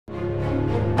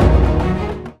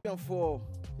For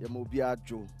Yamobia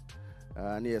Joe,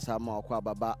 near Sama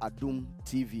Baba Adom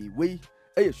TV. We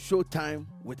a Showtime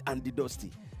with Andy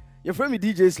Dosty. Your friend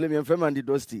DJ Slim, your friend Andy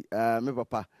Dosty. Me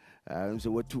papa. So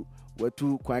we're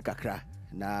two quite kakra.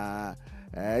 Na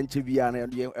Enchibiana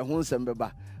and Honsem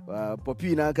Baba.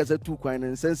 Popina Casa two quine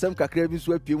and send some kakra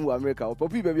sweep him America. Or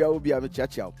Poppy baby, I will be a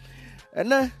chachao.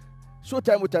 And then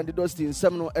Showtime with Andy Dosty in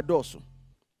Seminole Edoso.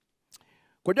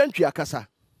 Kodentri Akasa.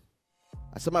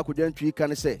 Asama kodentri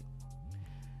kan say.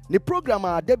 Ni program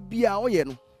a da bia oyɛ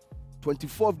no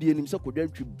 24th day nim sɛ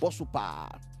kodantwi bosso pa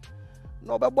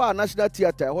na obɛbɔ National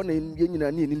Theatre hɔ na ye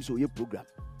nyina ne nim sɛ oyɛ program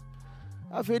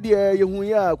afɛ de yehu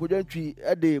ya kodantwi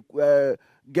de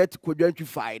get kodantwi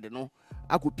fied no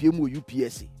akopie mu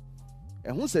UPSC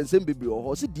ɛho sensem bebre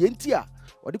hɔ sɛ de enti a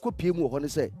ɔde kopie mu hɔ ne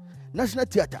sɛ National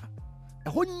Theatre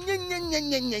ɛhɔ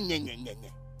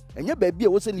nyenyenyenyenyenyenyenyenye ɛnyɛ ba bia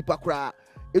wo sɛ nipa kora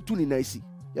etu ni naisi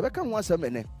yɛbɛka ho asɛm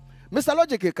ene Mr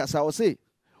Logic kasa o say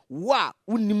wa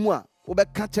unimu a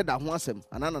wobɛka kyɛ da ho asɛm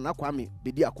anana na kwame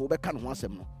bedi akɔ wobɛka no ho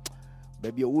asɛm no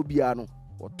baabi a wo bia no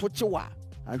ɔto kyewa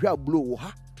ahwɛ ablo wo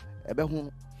ha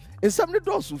ɛbɛho nsɛm ne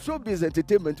dɔso showbiz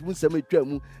entertainment mu nsɛm atwa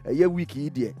mu ɛyɛ week yi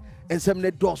de nsɛm ne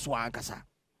dɔso ankasa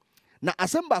na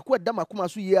asɛm ba ko ɛda makoma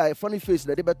so yi a funny face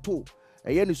na de bɛto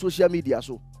ɛyɛ ne social media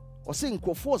so ɔse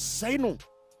nkɔfo sɛe no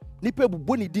nipa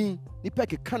bubo ne din nipa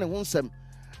keka ne ho nsɛm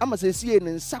ama sɛ sie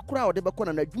ne nsakora ɔde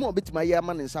bɛkɔ na adwuma obetima yɛ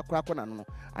ama ne nsakora kɔ na no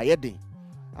ayɛ den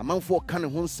amanfo ka ne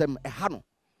ho nsɛm ɛha no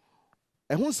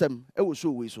ɛho nsɛm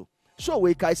ɛwɔ show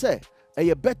we kai sɛ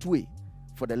ɛyɛ betway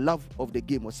for the love of the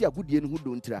game ɔsi agudie no ho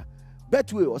do ntira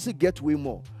betway ɔsi get way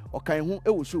more ɔkan ho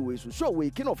ɛwɔ show we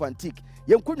king of antique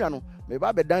yɛn konwa no me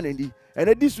ba bɛ dan ndi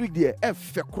ɛna this week there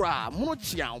ɛfɛ kora mono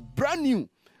chia brand new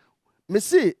me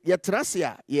say yɛ trase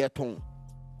a yɛ ton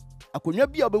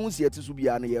akonwa bia ɔbɛhu si yɛte so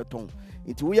bia na yɛ ton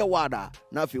nti wo yɛ wada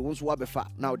na afi wo nso wa bɛfa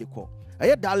na wo de kɔ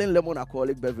ɛyɛ darling lemon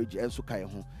alcoholic beverage enso kan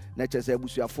ho na kyerɛ sɛ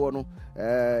abusuafo no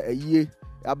ɛyie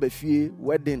abafie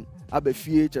wedding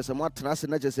abafie kyerɛ sɛ mo atena se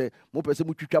na kyerɛ sɛ mo pɛ sɛ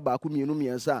mo twitwa baako mienu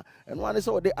miensa ɛno ane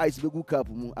sɛ wo de ice begu cup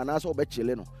mu anaasɛ wo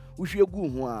bɛkyele no wo hwie gu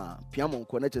ho a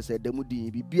piamonko na kyerɛ sɛ damu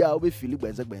din bibia wo bɛfili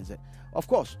gbenze of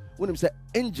course wonim sɛ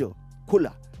angel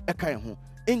cola ɛkan ho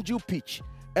angel peach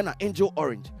ɛna angel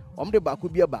orange de baako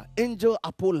bi aba angel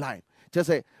apple lime kyerɛ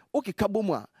sɛ okika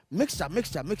bomu a mixture na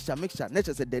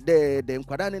kyerɛ sɛ de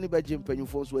nkwada ne beje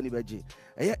mpanyufo so ani beje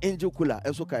ɛyɛ angel cooler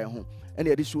enso kan ho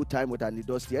ɛna yɛde Showtime with Andy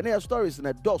Dosty ɛna yɛ stories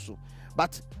na dɔso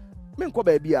but me nkɔ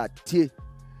ba bi a tie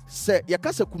sɛ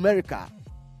yɛkasa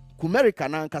kumerica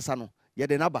na nkasa no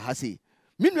yɛde na ba ha sei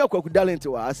minu akwaku talent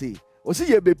wa ha sei osi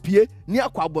yɛ bepie ni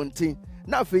akwa abɔnten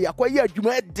na afi yakɔyɛ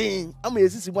adwuma den ama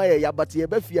yɛsisi mu ayɛ yabate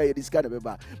yɛbɛfia yɛ disika na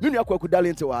bɛba minu akwaku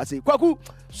talent wa ha sei kwaku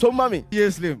so mami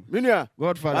yes slim minu a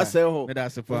godfather asɛ ho me da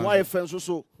se pa why fence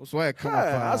so why come up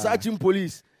as achim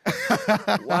police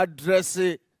what dress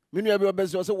minu abi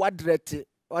obese so what dress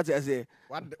what I say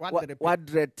what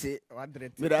dress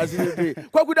me da see be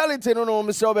kwaku talent no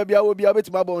me say oba obi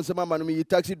obetima bo nsema ma no me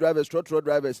taxi drivers truck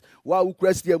drivers wa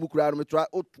ukrasti abukura no me try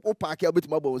o park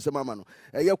obetima bo nsema ma no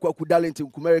eye kwaku talent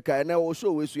in America and now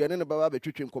show we so ye ne baba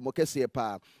betwetwe nkomo kese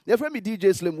pa ye friend me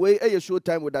DJ Slim we eye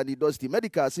Showtime with Andy Dosty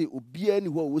medical say obi ani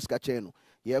ho wo ska chen no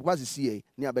ye kwase sie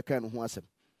ni abeka no ho asem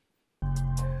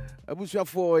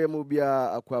abusuafo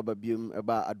yamobia akwa babiem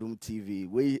eba Adom TV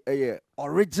we eye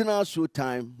original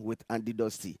Showtime with Andy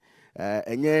Dosty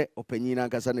enye opanyina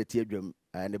nkasa na tie adwam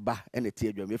ne ba na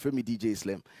tie adwam yefrɛ me DJ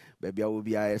Slim babia wo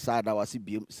bia sada wase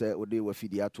biem sɛ ode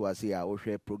wafidi ato ase a wo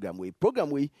hwɛ program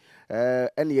we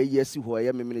ene ye yesi ho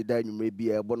ye memene da nwumre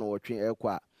bia ɛbɔ no wɔtwe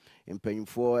ɛkɔ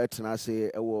mpanyimfo etena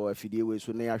ase ɛwɔ afidie we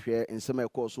so na yahwɛ nsɛm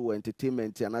ɛkɔ so wɔ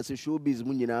entertainment anase showbiz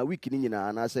mu nyina week ni nyina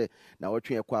anase na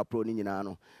wɔtwe ɛkɔ apro ni nyina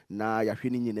no na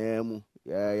yahwɛ ni nyina mu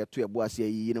yɛto ɛbo ase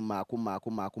ayi ni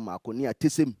maako ni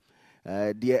atesem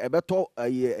de ɛbɛtɔ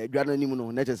adwana nim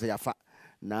no na kyerɛ yafa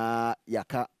na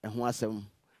yaka ɛho asɛm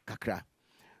kakra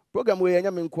program we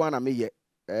nya me nko ana meyɛ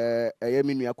ɛyɛ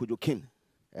me nua Kojo King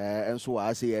enso wa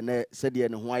ase yɛ ne sɛde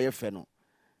ne ho ayɛ fɛ no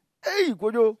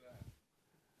Kojo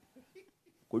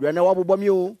Kojo na wabobɔ mi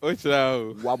o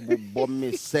wabobɔ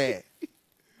mi sɛ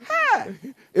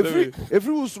every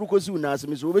usuru kosi una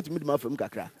asemi so obetimi de ma fam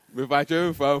kakra me fa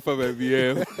che fa ba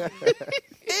bi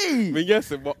me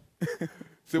yes bo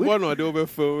se bo no de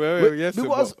obefo yes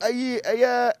because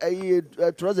ayi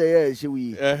trouser here she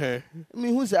we me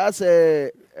hu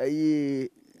say ayi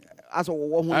aso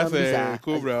wo ho na bisa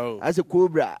as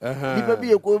cobra nipa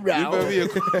bi cobra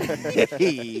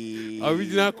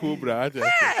original cobra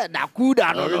na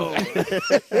kuda no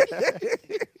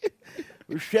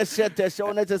shirt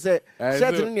on it say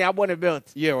shirt ni abo ne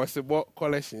belt. Yeah, was about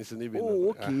collections ni be. Oh,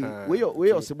 okay.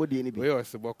 We also body ni be. We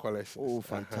also about collections. Oh,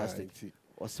 fantastic.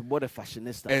 Was about a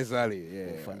fashionista. Exactly.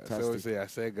 Yeah. Oh, fantastic. So say I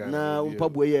say Ghana. Na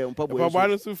umpaboye.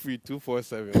 Umpaboye so free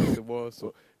 247 was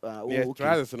so. Yeah,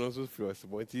 trousers and also free was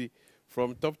about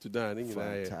from top to down.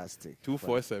 Fantastic.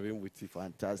 247 with it.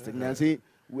 Fantastic. Now see,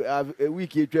 we have a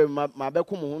week here. My be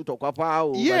come home to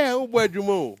kwapa. Yeah, o boy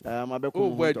jumo. My be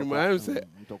come home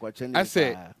to kwapa. I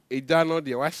say, it done all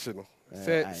the washing.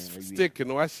 Say steak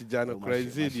no wash jano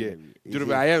crazy there.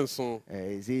 Jurbe ayen so.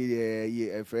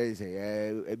 Say friends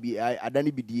be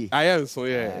adani bidie. Ayen so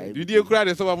yeah. Bidie kura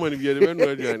de so ba money be no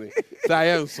aduane. Say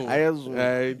ayen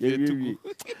so.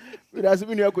 We das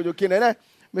me nua kojo kin na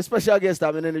me special guest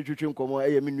am na twetwe nkomo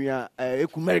me nua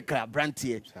Ekumerica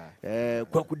brantie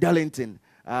Kwaku Darlington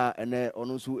ene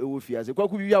ono nso ewo fiase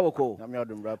Kwaku bibia woko na me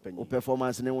Adom rapper o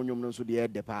performance ne wonwom no nso de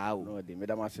de pa o no de me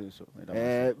da masen so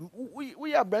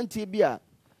we ya brantie bia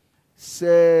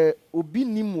se obi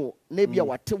nimo na bia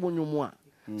wate wonwom a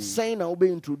sign na obe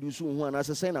introduce ho ana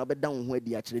se sign na obe dan ho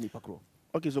adi a kire ni pakro.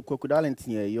 Okay, so Kwaku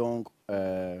Darlington a young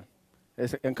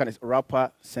kind of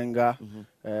rapper, singer,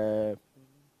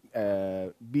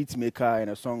 beat maker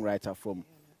and a songwriter from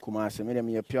Kumasi.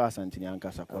 Me a pure Santini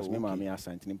Ankasa, cause me mama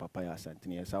Santini, papa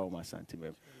Santini, Sao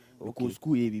Santini. Because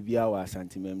school bibia wa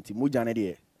Santini, Mujane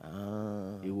de.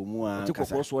 Ewu mu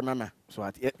Ankasa. So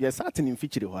at yes, certain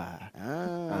feature wa.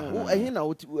 Ehina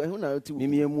oti.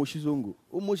 Mimi Moshizongo.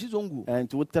 Moshizongo. And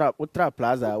to Utra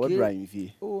Plaza, what Brian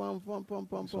fee. Oh, pam.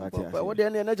 What the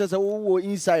end just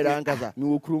inside Ankasa.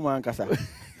 No crew Ankasa.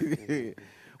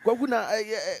 Kwaku na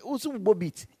also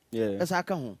bobit. Yeah. Esa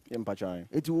aka ho. Empatry.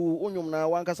 Eti onyom na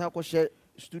wankasa ko share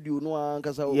studio no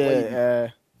ankasa o.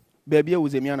 Yeah. Baby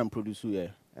was a me and producer yeah.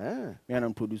 Me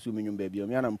and producer me nyum baby.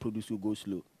 Me and producer go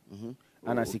slow.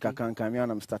 And I see kakanka me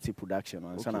and starting production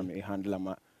and sana me handle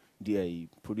ma the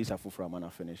producer for man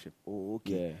finish it. Oh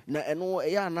okay. Yeah. Na eno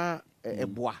ya na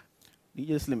eboa.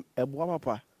 DJ Slim eboa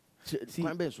papa. See.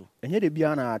 Kwanbeso. Enye de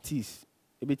bia na artist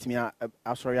ebetimi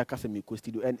asori akasa me ko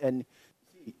studio and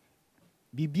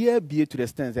bibia bie to the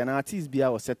stands and artist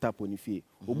bia was set up on ifie.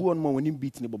 Obu on mo wonim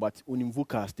beat ni but onim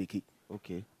vocals take it.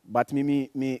 Okay. But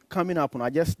me coming up and I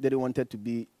just didn't wanted to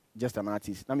be just an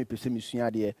artist. Now me pursue me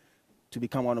there to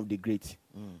become one of the greats.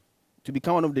 To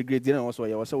become one of the greats, then also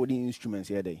I was already instruments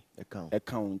here day.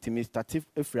 Account. To me started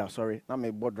if sorry. Now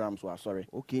me board drums were sorry.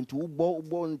 Okay, into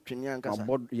born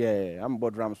Chinyan. Yeah, I'm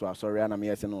board drums were sorry and I'm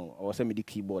here no. I was send me the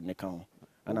keyboard ne account.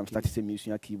 And I'm starting to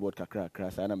use keyboard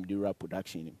kakra and I'm doing rap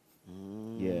production.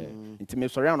 Yeah. Into me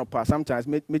sorry on pass sometimes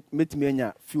me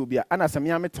nya feel be and as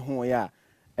me met ho ya.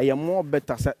 I am more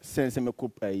better sense me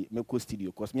ko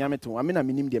studio cause me am to I mean I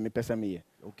minim me person me.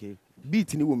 Okay.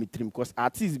 Beat ni wo me trim cause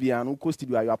artists be an ko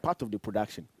studio you are part of the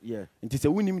production. Yeah. It is a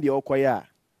winim the okoya.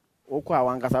 Okwa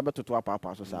wankasa beto to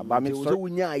papa so sa. But me so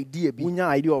unya idea bi. Unya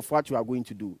idea of what you are going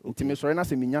to do. It me sorry na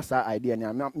se me nya sa idea ni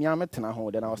me am tena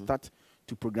ho then I will start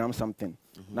to program something.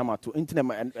 Na ma to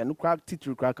internet and crack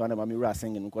titru crack on me rap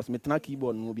singing because me tena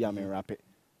keyboard no be am rap it.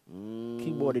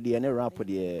 Keyboard the any rap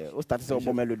the o start say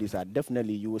obo melodies are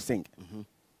definitely you will sing.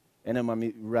 And then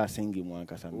mami rap singing one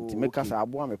kasa. To make us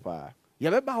abo me pa. You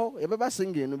beba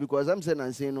singing no because I'm saying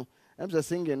and saying no. I'm just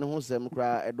singing no sem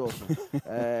kra edoso.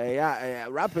 Yeah,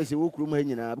 rappers who krum ha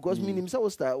nyina because me nim say we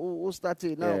start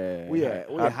now we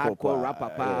hardcore rapper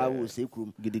pa we say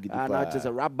krum. Na just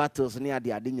rap battles ni ade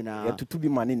nyina. Yeah, tutu bi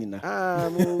mane ni na.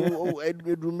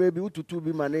 Edrum maybe tutu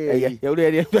bi mane. Yeah,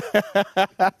 we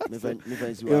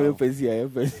me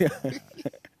fancy.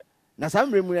 Na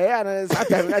samre mu ya na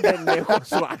satam na den ko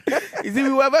so. You see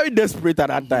we were very desperate at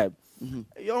that time.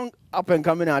 Young up and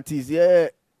coming artists, yeah.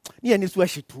 Ni and this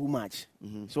was too much.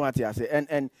 So what I say,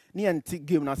 and ni and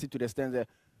game na sit to the stand there.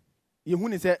 You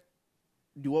who say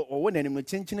do or when any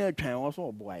change in try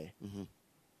also boy.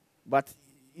 But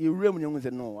you really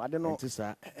say no, I don't know.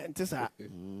 Antisa.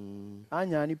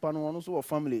 Anya ni pano ono so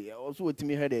family also with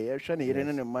me head e hwe na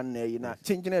yere ne man na yi na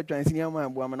change na twan sini ama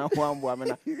ambo amana ho ambo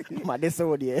amana ma de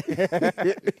so de.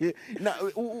 Na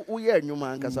we hear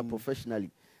nyuma ankasa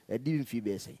professionally. I didn't feel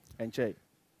basic. And check.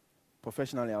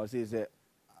 Professionally, I would say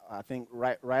I think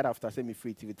right after semi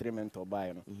free TV 3 mentor buy,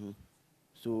 you know.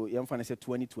 So young fan say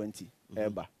 2020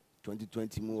 eba.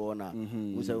 2020 more na.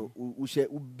 We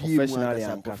professionally,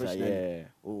 yeah.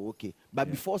 Oh, okay.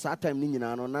 But before that time ni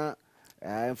nyina no na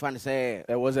fan say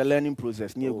there was a learning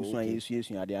process. Ni egusu an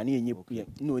yesu ade ani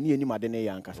no ni eni made na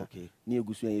yankasa. Ni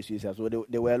egusu an yesu so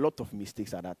there were a lot of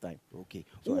mistakes at that time. Okay.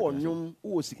 Wo nyum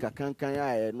wo sika kankan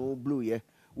ya no blue yeah.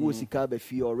 Who sika be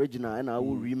fi original and I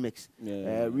will remix.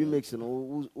 Remix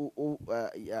no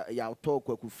ya talk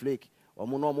Kwaku Flake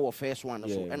omo no omo first one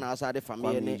so and outside the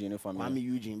family Kwame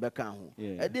Eugene beka ho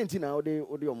e dey nti na ode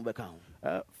omo beka ho.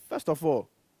 First of all,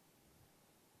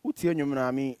 utie nwom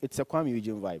na me it's a Kwame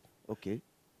Eugene vibe. Okay.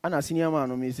 Ana senior man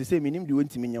no me say me nim de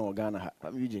wontimi nya Ghana ha.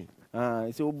 Kwame Eugene.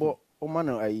 So obo o man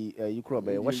you crop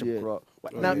worship crop.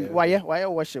 Na why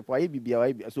worship why bibia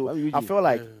why so I feel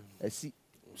like I see.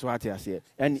 So what I say,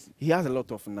 and he has a lot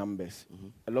of numbers,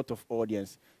 a lot of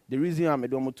audience. The reason I'm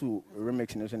doing to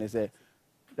remix is that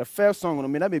the first song, no,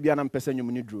 me na baby I'm person you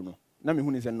money drew no. Na me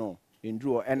who is no in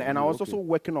draw, and I was also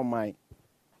working on my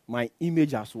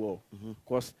image as well,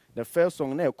 because the first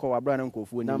song na call Abraham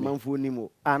Kofu na manfo ni mo.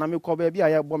 Na me call baby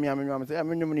I bom ya me say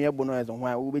amenyum ne ebo no as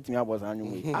why we betimi abos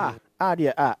anwum.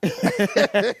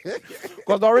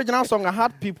 Because the original song I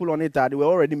had people on it they were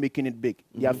already making it big.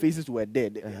 Their faces were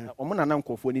dead.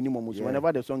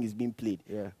 Whenever the song is being played,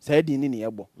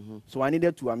 so I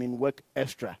needed to work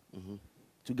extra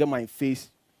to get my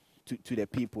face to the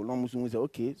people. Almost say,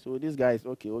 okay, so this guy is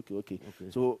okay.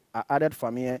 So I added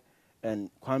Famia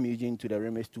and Kwame Eugene to the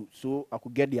remix too, so I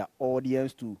could get their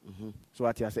audience too. So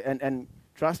what I say, and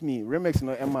trust me, remix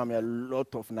no Emma a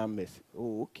lot of numbers.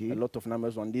 Oh, okay. A lot of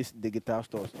numbers on these digital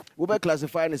stores. We be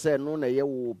classifying say no na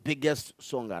your biggest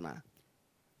song ana.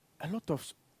 A lot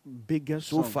of biggest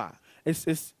so far.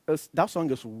 It's that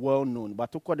song is well known,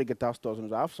 but to call the guitar stores,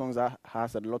 I have songs that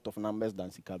has a lot of numbers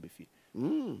than Sika Befi.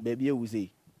 Baby we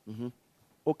say.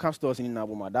 Oka stores in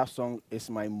Naboma. That song is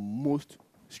my most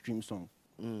streamed song.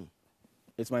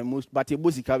 It's my most, but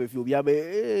it Sika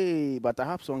Befi. But I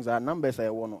have songs that numbers I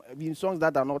want. I mean songs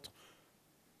that are not,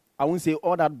 I won't say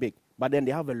all that big, but then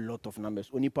they have a lot of numbers.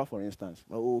 Onipa, for instance.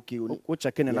 Oh, okay. Go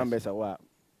checking the numbers are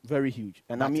very huge,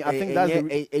 and but I mean I think that's the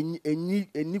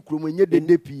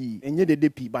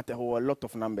DP, but a lot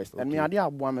of numbers. Okay. And me I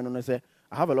say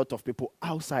I have a lot of people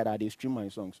outside that they stream my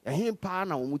songs.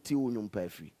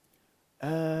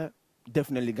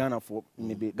 Definitely Ghana for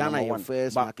maybe Ghana your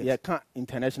first but market. Yeah, can't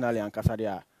internationally and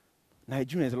Kasadia.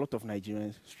 Nigerians, a lot of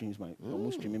Nigerians streams my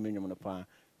almost streaming me on the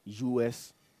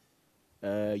US,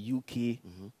 UK,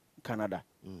 Canada,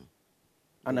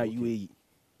 and UAE.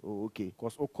 Oh, okay.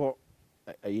 Because Oko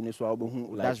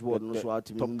dashboard no so out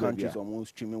top countries almost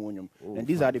streaming one. And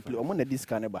these are the play. I'm on this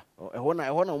Canada.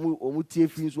 Omo tie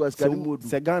free so as can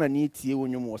mode. Ghana need tie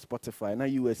when you more Spotify. Na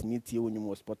US need tie when you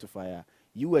more Spotify.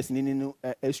 US need no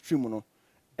stream no.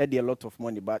 Earn a lot of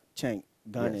money, but Cheng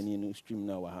Ghana need no stream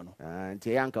now wahano.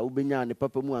 Nti yanka ubenya ne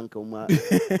papa mu anka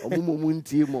omo mu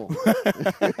ntie mo.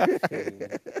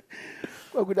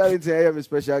 Well, good evening to you,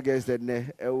 special guest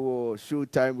and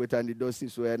Showtime with Andy Dosty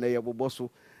so na ye boboso.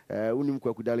 Unim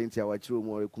kwaku dalenti awachiro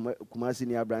mo Kumasi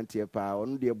ni abrantie pa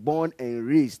onu de born and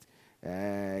raised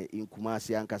in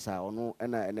Kumasi ankasa onu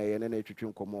na ye na twetwe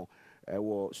nkomo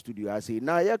wo studio ase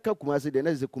na ye ka Kumasi de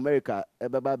na ze Kumerica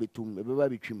ebeba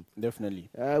betwim Definitely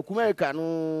Kumerica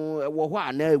no wo ho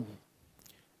ana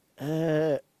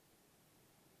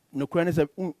no crane say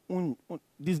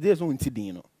these days unti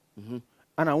din no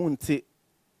and I won't say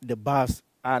the bars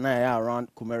are now around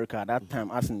Kumerica at that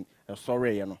time as in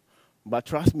sorry you know. But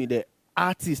trust me, the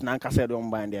artists Nanka said don't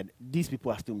buy that these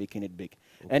people are still making it big.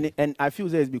 Okay. And I feel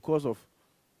that it's because of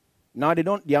now they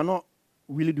are not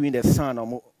really doing the sound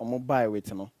or mobile with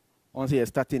you know. Once they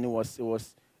starting it was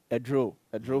a draw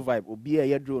vibe. Or be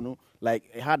a draw no like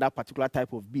it had that particular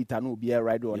type of beat and be a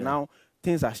rider. Yeah. Now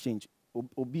things have changed.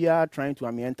 Obia trying to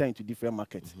enter into different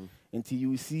markets until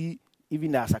you see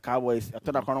even as a cowboys I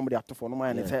thought I can't be for no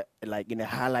man it's like in a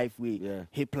high life way,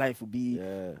 hip life will be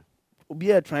we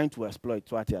are trying to exploit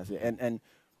what I say, and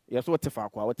yes, what if I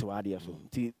what to add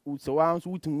so once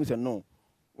we say no,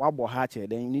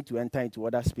 then you need to enter into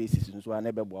other spaces, and so I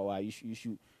never you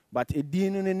should. But a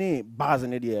DNA bars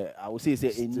in the I would say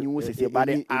a new say but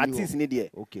the artist in the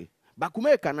okay. But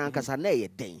Kumerica na nkasa na ye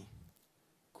den.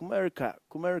 Kumerica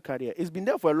there. It's been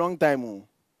there for a long time.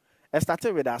 I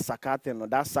started with that Saka thing or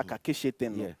that Saka Keshe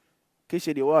thing. Yeah.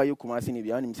 Keshe the war you Kumasi ni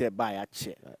bi on him say buy a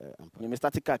chair. You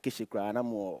started ka Keshe cry na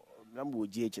mo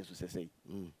GHS so say.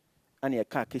 And your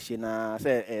car Keshe na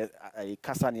say a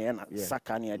kasa ni na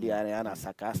Saka ni dia na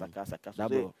Saka.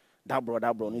 That bro.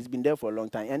 It's been there for a long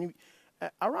time. And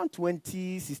around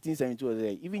 2016, 17 was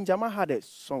there. Even Jama had a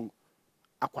song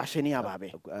Akwasheni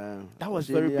Ababe. That was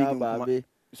very big in Kumasi.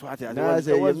 So it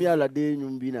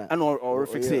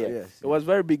was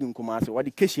very big in Kumasi. What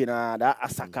the Keshe na that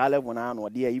Asaka level na no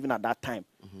there even at that time.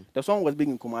 The song was big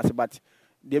in Kumasi, but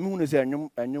the moon is a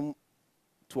nyum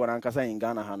to Arankasa in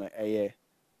Ghana hano a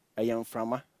young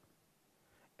frama.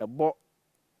 A bo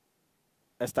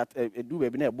a start a do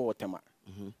baby a bo tema.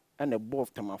 And a bo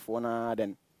of Temafona,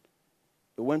 then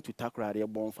it went to Takra, they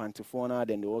born Fantifona,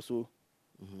 then they also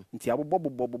nti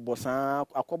abobo saa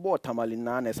akobo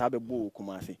tamalina na sa bebo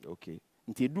Kumasi Okay.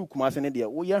 nti edu Kumasi ne de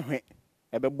wo ye hwe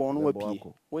ebebo no wapie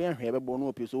wo ye hwe ebebo no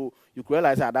wapie so you could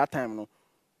realize at that time no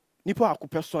nipo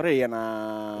akopɛ sɔre ye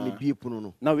na ne bie pono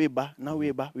no na we ba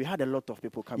we had a lot of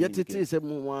people coming. Yet say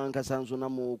mo ankasa nso na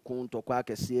mo kontokwa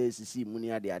akese sisi mu ni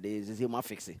ade sisi mo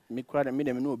afixe me kura de me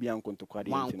no obi ankontokwa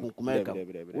de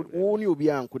wo ni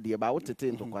obi anko de ba wo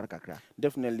tete ntokwa kakra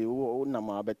definitely wo na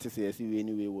ma abete say si we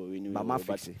ni ba ma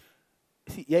fixe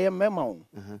see ye mema wo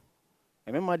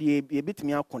mema de ye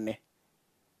bitimi akone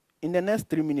in the next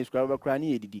 3 minutes kura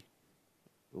ni edidi.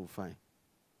 Oh fine.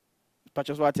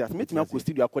 Patches what yes, meet me a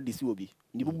studio akɔ disi obi.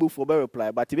 Ni bubu for be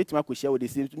reply, but meet me a share with the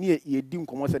same. Ni ye dim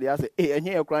komo say dey say, eh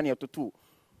enye e kra na to.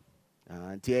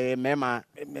 Anti mema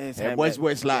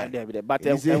boys line. But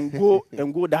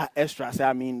and go that extra say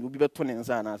I mean we be to ne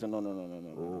nsa na say no.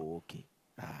 Oh okay.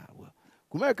 Well.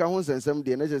 Kumeka ho sensem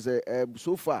de na say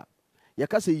so far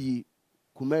yakase yi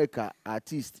Kumeka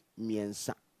artist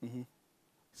miensa.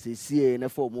 Sesie na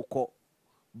for mo kɔ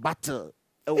battle.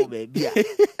 Oh baby.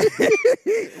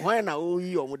 When I owe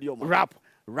you rap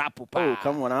pa. Oh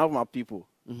come on, I have my people.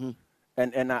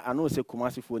 And I know say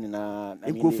Kumasi phone na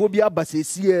Nkophobia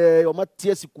basesie o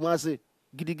matie si Kumasi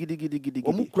gidi.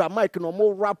 Omu kura mic no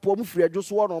mo rap omu free adwo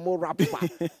so no mo rap pa.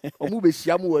 Omu be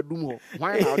hia mo wadum ho.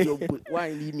 When na o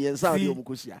why ni miensa de omu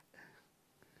kosia.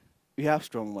 We have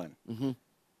strong man.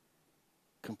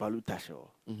 Kampalu Tasho.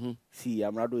 See,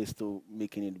 Amrado is still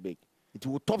making it big. It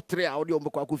will top 3 audio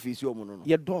mbekwa face yo no.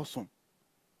 Ye Dawson.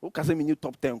 Who can say me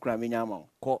top 10 cry me nyama.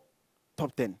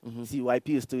 Top 10. See, YP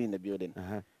is still in the building.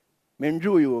 Me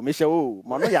enjoy you, me show.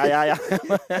 Mano ya.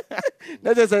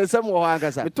 Na say some wo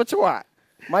ankasa. Me touch wa.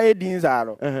 My dins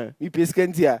are. Me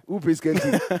peskanti a. Who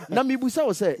peskanti. Na me busa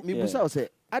wo say,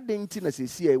 adenti na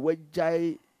sesi e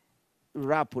wajai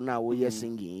rap na wo ye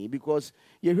singing because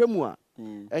ye hwemu a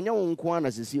enya wo nko na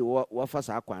sesi wo fa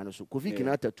sa akwan no so Kofi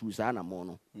Kinata tu sa na mo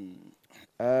no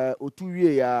otu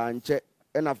wie ya nche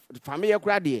na family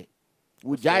kura de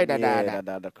wo jai dada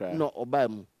no oba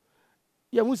mu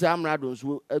ye mu sa amrado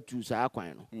so atu sa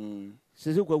akwan no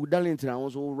sesi kwa talent na wo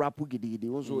so rap gidigidi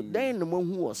wo so den no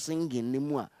mahu wo singing ni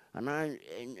mu a ana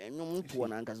enyum to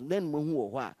na nkas den mahu wo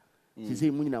ho a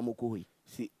sesi mu nyina mokohoi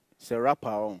si rapper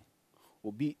on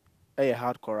obi a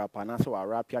hardcore rapper na so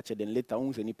rap ya che then later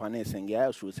on se nipa na sing ya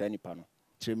show se nipa no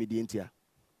tremedientia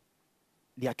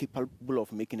they are capable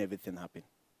of making everything happen.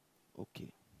 Okay.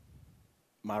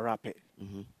 My rap it.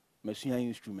 My swing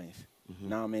instruments.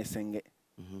 Now me sing it.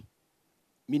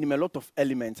 Meaning a lot of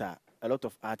elements are a lot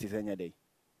of artists any day.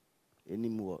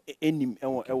 Anymore. Any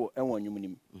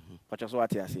you but just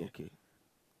what I say. Okay.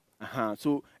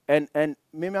 So and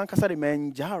me ankasa the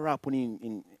man ja rap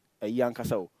in a young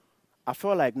kasa. I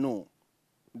feel like no.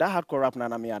 That hardcore rap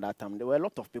na me at that time. There were a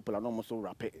lot of people and almost so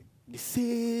rap it. The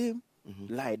same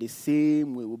like the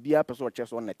same way will be a person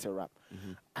just on net rap.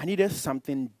 I needed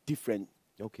something different.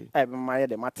 Okay. I admire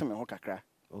the matem and hokakra.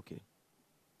 Okay.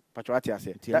 Patriotic I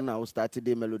say. Till now started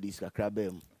the melodies kakra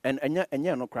bem. And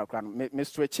no crack me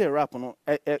stretch rap no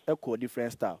echo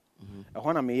different style. I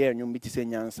wanna me hear you meet say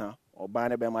nyansa or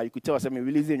bana bema. You could tell us me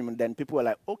releasing them, then people were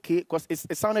like, okay, because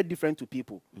it sounded different to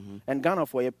people. And Ghana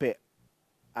for your pay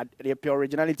the pure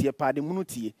originality a part the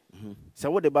munuti.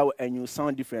 So what about and you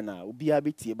sound different now? Will be a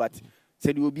bit but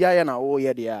said you will be a na oh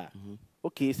yeah they are.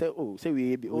 Okay, so say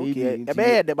we be okay. A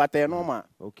bed but normal.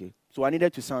 Okay. So I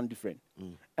needed to sound different.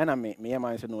 And I me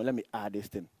man said no, let me add this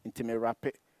thing into me rap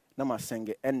it. Now I sing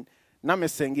it. And now me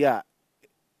sing it.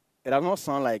 It does not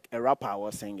sound like a rapper I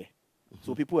was singing.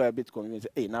 So people are a bit confused.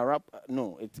 Hey, now rap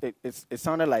no, it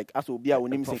sounded like as will be a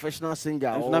professional singer.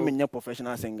 I'm not a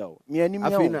professional singer. Me any me.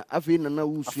 I feel na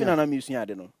usua. Na me usua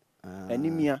de no. Any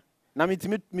me. Na me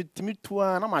timi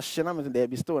tua na ma hye na me dey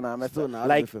be still na me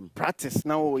like practice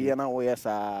now we na we yes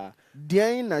ah.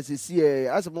 Dean na sisi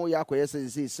asemo ya akoye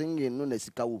say singing no na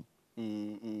sika wo.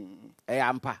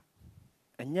 Ampa.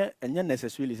 Enya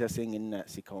necessarily say singing na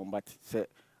sika wo but say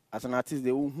as an artist they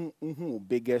who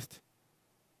biggest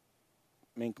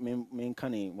main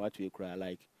can what we cry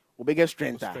like biggest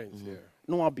strength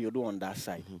no one build on that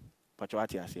side.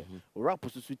 Patriotic I say. Rap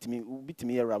so to me beat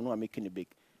me rap no making it big.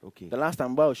 Okay. The last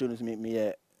time Bao showed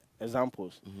me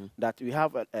examples that we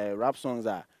have rap songs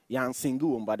that young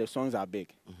single but the songs are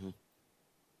big.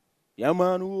 Yeah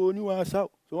man who knew us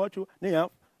out. So what you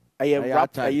I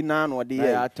rap I nan or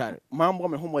the mambo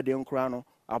me home de crano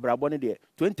abrabone de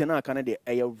 20 na can de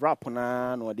I rap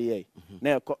na no de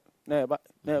never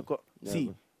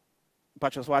see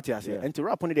Patches what I say and to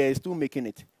rap on there is still making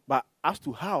it. But as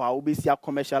to how I will be see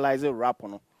commercializing rap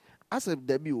on as a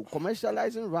debut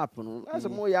commercializing rap no as a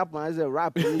more yap as a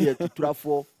rap here to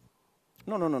 4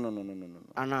 No.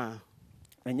 Ana.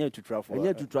 Enye to travel.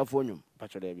 Enye to travel nyum.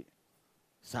 Pacho Debbie.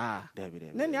 Sa.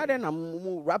 Debbie. Then the other na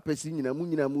rappers nyina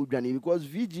mu dwane because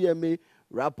VGMA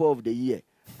rapper of the year.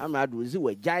 I'm not doing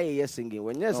we jay singing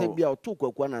when you say be out to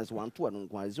Kwakwanas 1 2 and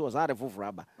 1 was out of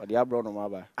rubber. But the abroad no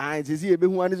maba. And to see a big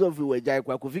one is of we jay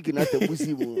Kwakufiki not the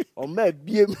pussy or may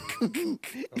be.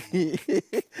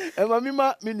 And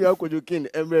Mamma Minya Kojokin,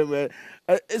 and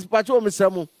it's Pacho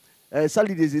Missamo.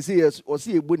 Sally is say or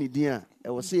see a bonny dear. I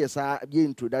will say a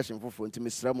introduction for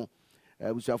Miss Ramo,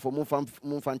 which are for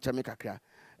Mufan Chamekakra.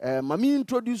 Mammy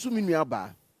introduce me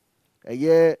nearby. A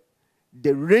year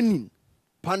the reigning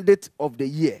Pundit of the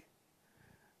year,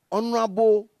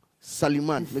 Honorable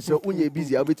Saliman. Mr. Unye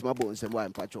busy, I'll be to my bones and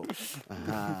wine patrol.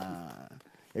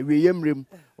 Every yemrim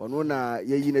on one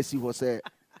ye see was a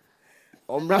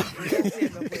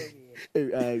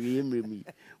yemrim.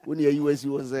 When you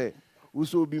was there, who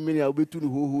so be many, I'll be to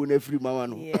who in every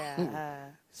mamma.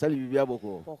 Yeah, Sally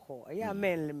Biaboko. Yeah,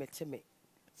 man, limit me.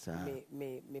 Sir.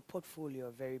 Me portfolio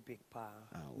very big pa.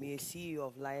 Me a CEO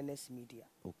of Lioness Media.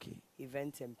 Okay.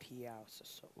 Event and PR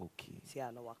so. Okay. See I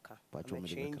know waka. I'm a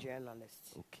change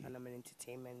journalist. Okay. And I'm an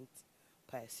entertainment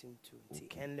person too. See,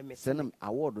 and limit. Send them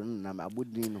award on them. I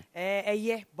wouldn't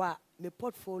yeah, but me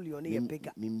portfolio ne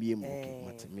bigger.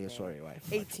 Me sorry,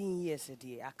 wife. 18 years a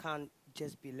day. I can't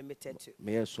just be limited to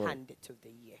hand it to the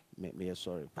year. Me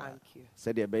sorry. Thank you.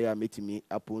 Said the bear meeting me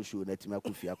upon show net me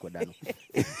akufia kodano.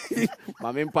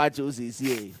 My main party was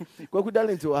here. Kwaku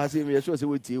darling to has me sure say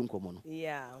we team common.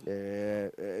 Yeah.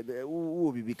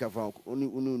 Who be careful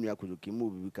unu akujoki mu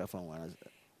be careful one.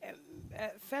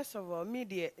 First of all,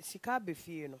 media sika be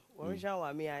fie no. Original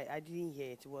one me I didn't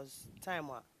hear it. It was time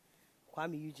wa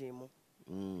Kwame Ujemo.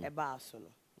 Eba so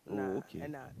no. Na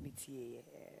na metie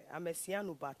I'm a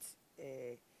siano but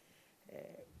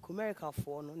America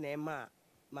for no na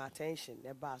my attention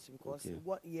because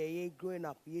what growing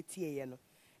up tie no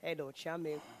Edo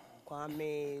Chame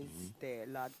Kwame's the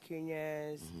Lord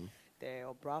Kenyans the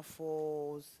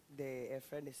Obrafos the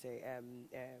friend say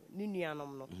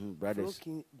Ninianum no brothers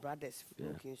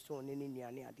looking stone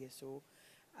Niniani ade so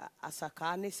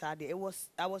Asaka ne sade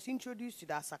I was introduced to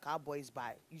the Asaka boys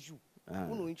by you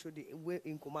who introduced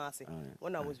in Kumasi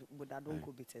when I was with Adom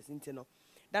Bitters into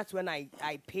that's when I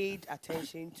paid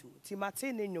attention to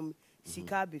Timate Ninyum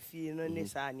Sika Bifi no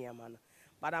Nesania man.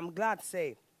 But I'm glad to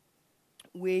say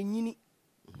we nini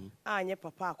anye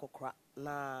papa akokra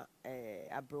na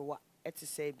abrowa eti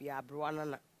say bi abrowa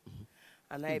na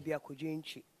and I be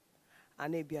akojinchi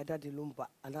and I be adade lumba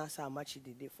and that's how much he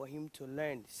did for him to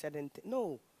learn certain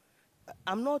no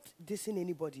I'm not dissing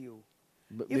anybody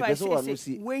if I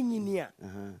say we nini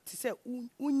to say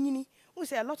unyini we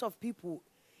say a lot of people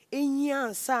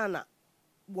Enyan sana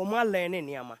woma learning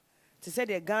yama to say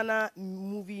the Ghana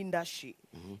movie industry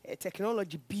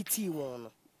technology BT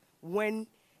one when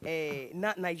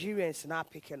not Nigerians not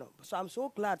picking up. So I'm so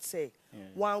glad to say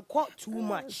one caught too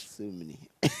much. So many.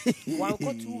 One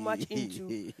caught too much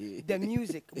into the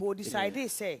music. But decided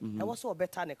say I was so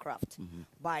better in the craft.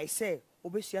 But I say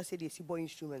obviously say the boy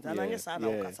instruments and I just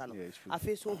I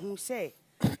feel so who say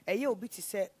you be to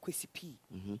say Kwesi P.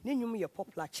 Then you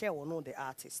popular chair or no the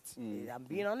artist. I'm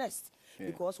being honest.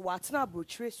 Because what's not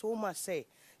portray so much say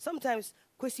sometimes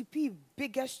Kwesi P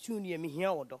biggest tune me here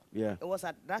order. Yeah. It was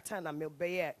at that time I made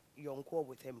a young call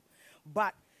with him.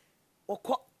 But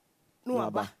no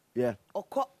aba. Yeah.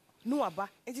 No aba.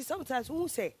 It is sometimes who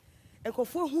say and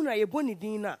conform who na ye boni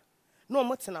dina. No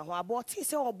mutana ho about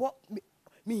say obo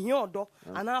me here order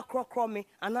and I crow me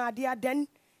and I dear then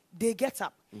they get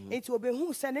up. It will be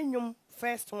who sending you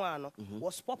first one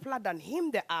was popular than him,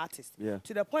 the artist. Yeah.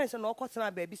 To the point, so no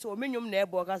cotton baby, so minimum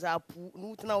neighbors are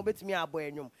now bet me a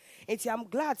boy. And I'm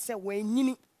glad, say, when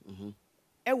you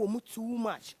it will move too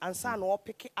much and son or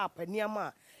pick it up and near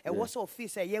ma. And what's so fee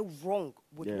say, you're wrong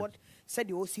with what said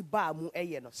the OC bar mu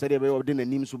no. Said they were doing a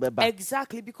name so bad.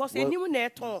 Exactly, because a new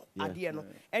net on adiano.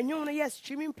 And you know, yes,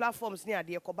 streaming platforms near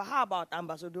the but how about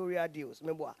ambassadorial deals?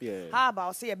 How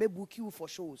about say a baby book you for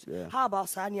shows? How about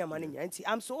Sanya money? And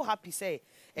I'm so happy say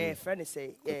friend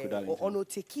say ono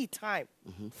take time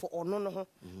for Ono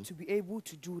to be able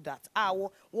to do that.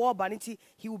 Our war vanity,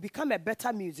 he will become a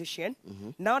better musician.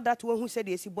 Now that one who said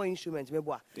the AC boy instruments,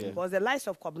 because the likes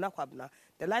of Kwabna,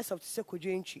 the likes of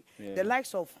Sekojenchi, the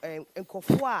likes of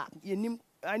Nkofua,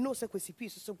 I know Sekwesi P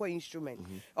is a super instrument.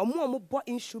 Or more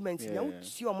instruments, you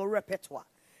see more repertoire.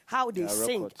 How they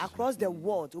sing across the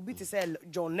world. Will be to say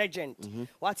John Legend,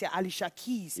 what Alicia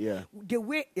Keys, the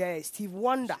way Steve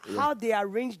Wonder, how they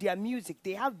arrange their music.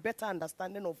 They have better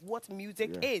understanding of what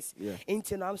music is.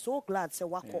 I'm so glad say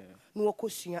wako no wako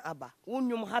shia aba.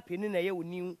 Unyum happy ni na ye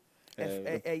unim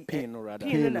Pin rather.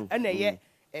 Pin and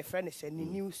a friend is a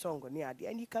new song on the idea,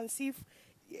 and you can see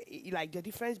like the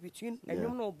difference between a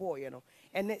no boy,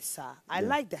 and it's I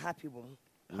like the happy one.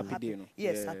 Happy day, no?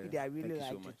 Yes, happy day. I really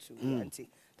Thank you liked so it too. Auntie.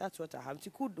 That's what I have. It's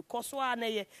good because and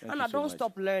I so don't much.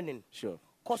 stop learning. Sure.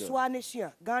 Because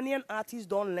Ghanaian artists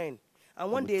don't learn.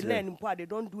 And when they learn, they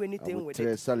don't do anything with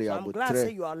it. So I'm glad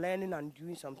say you are learning and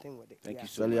doing something with it. Thank you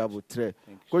so much.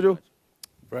 Kojo.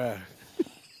 Bruh.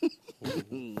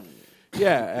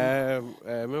 Yeah,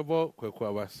 remember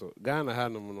Kwekwabaso. Ghana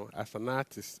Hanomono, as an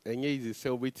artist, and easy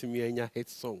sell with to me and hit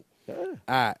song.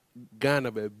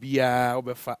 Ghana be beer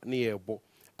or fat near bo.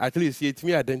 At least yet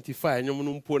me identify and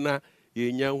Yomunupona,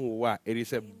 Yenyahu. It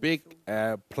is a big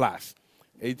plus.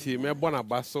 It's me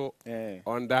Bonabaso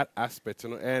on that aspect,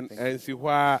 and see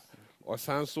why or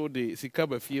sanso the Sika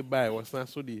be fear by or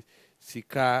sanso the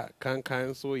Sika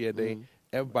can so ye day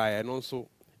by and also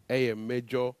a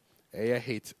major a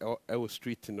hit or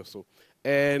street and so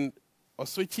and or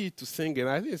switch it to singing.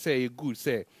 I think say good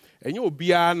say and you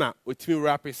be ana with me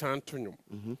rap is Antonio.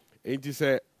 And you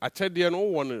say I tell you no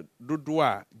one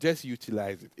do just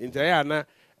utilize it. In Diana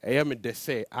I am the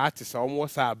say artists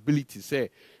almost our ability say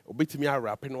obetimi a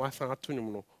rap no asan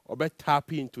atonum no obet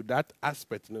tap into that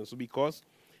aspect no so because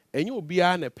and you be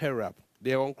an a pair rap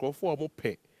they on crofo mo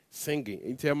pay singing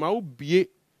into ma obie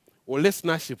or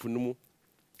listenership no mu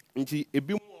nti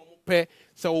ebi mo pay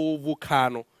so vocal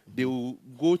no they will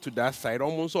go to that side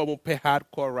almost almost pay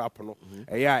hardcore rap no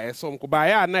yeah some ko ba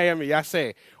ya na ya me ya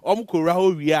say ko ra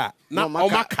ho wi a na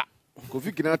omaka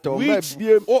Kofi Kinata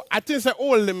oh I think say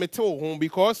all limit home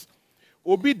because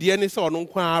obi de ni say ono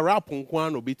nkwa rap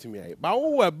nkwa no betimi aye but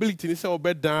our ability ni say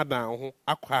obe down ho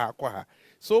akwa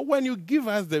so when you give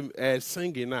us the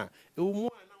singing na e will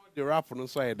more na the rap no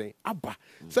so aye den aba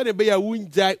say the be ya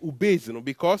wunjai ubase no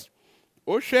because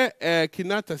o hwe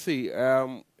Kinata say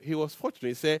he was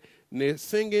fortunate say ne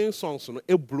singing songs no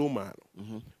e blow man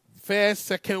first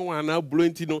second one na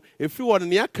blonti no if you want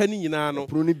na aka ni nyina no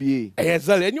pro ni bie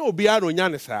exactly any obi a no nya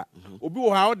ne sa obi wo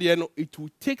how de no it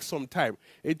will take some time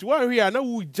it one here na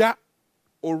wo ja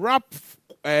or rap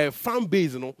fan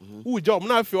base no wo ja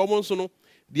na afi omo so no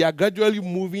they are gradually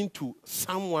moving to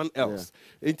someone else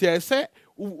it I say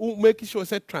make sure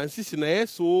say transition is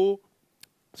so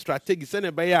strategic say na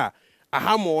be ya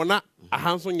aha mo na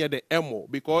aha so nya the emo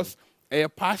because a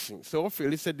passion. So if you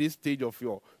listen this stage of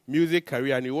your music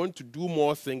career and you want to do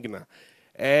more singing,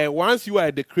 once you are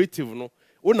the creative, you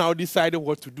now decide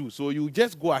what to do. So you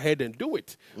just go ahead and do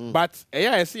it. But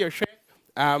I see a share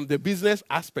the business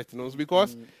aspect,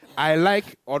 because I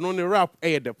like on the rap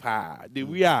the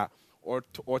we are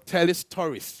or tell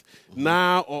stories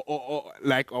now or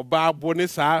like about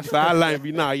bonus line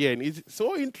we now it's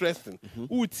so interesting.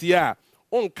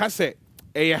 On cassette.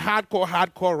 A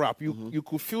hardcore rap, you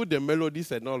could feel the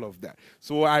melodies and all of that.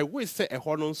 So I always say a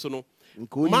horn sono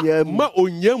ma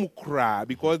onyem kra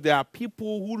because there are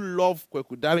people who love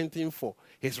Kweku Darlington for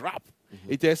his rap.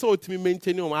 It is so to me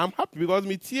maintaining. I'm happy because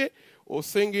me tie or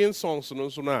singing songs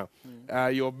so now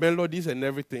your melodies and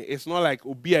everything. It's not like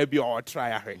obi or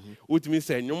try her. What me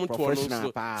say nyom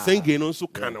to singing on so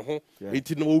kind of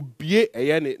it no be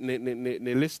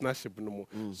ne listenership no more.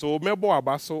 So mebo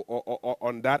abaso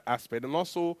on that aspect and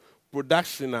also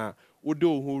production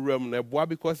udo who rem na boa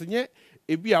because nye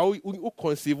ebi a we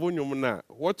conceive on na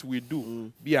what we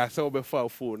do be ourselves before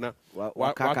phone na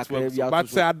what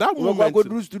but at that moment go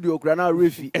do studio krana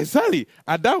refi exactly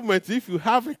at that moment if you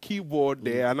have a keyboard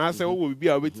there and I say what will be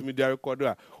a wait me the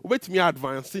recorder wait me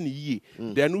advancing ye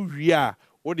then we are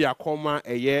what they are come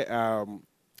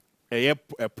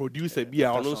a producer be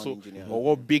also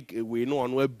or big we know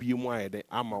on web be more than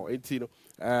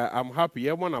I'm happy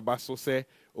everyone about so say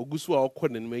Ogusu or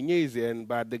Conan Menyes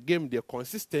but the game the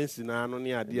consistency na no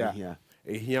near idea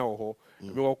here or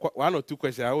one or two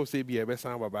questions I will say be a best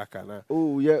back na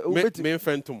oh yeah main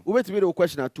phantom wait me the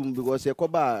question at because you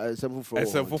cover seven for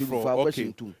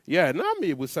okay yeah now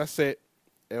me will say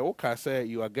okay say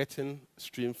you are getting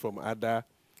stream from other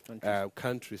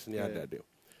countries near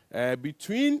that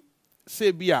between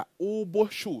say be a obo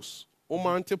shows o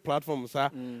mountain platforms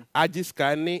I just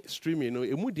can streaming no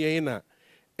emu dey na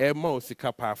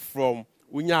Sika from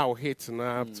unya hit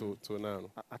now to now.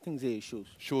 I think they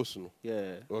shows no.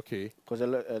 Yeah. Okay. Because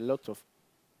a lot of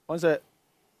once a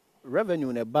revenue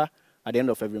in a bar at the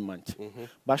end of every month.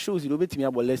 But shows you bit me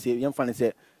about let's say young fan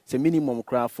say minimum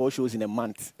crowd 4 shows in a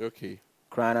month. Okay.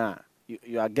 Crana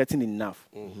you are getting enough.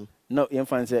 No young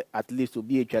fan say at least to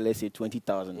be let's say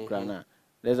 20,000 crana.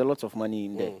 There's a lot of money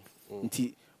in there.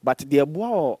 But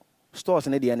the stores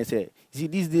and the say, see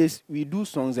these days we do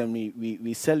songs and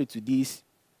we sell it to these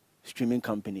streaming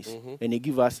companies, and they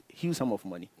give us huge sum of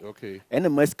money. Okay. And the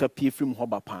must pay from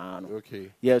Hobapano.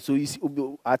 Okay. Yeah, so you see,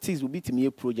 artists will be to me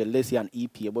a project, let's say an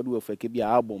EP, about do for a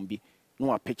album be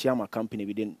no a picture my company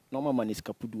within normal money is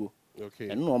capudo. Okay.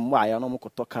 And no why I no more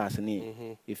talk as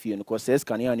if you know, because says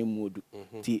can you any mood.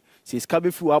 Says Cabby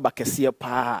through our back a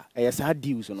pa, as hard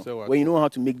deals, you know. When you know how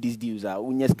to make these deals, I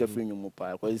will just free your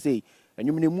mobile. Because say, and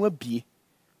you mean more be.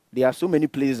 There are so many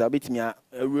places I bet me a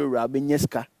real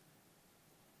Benyeska.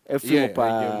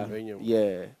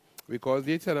 Yeah. Because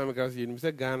the economic you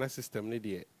say Ghana system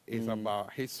is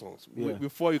about hit songs.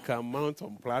 Before you can mount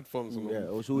on platforms,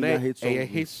 also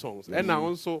hit songs. And now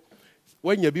also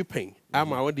when you be paying,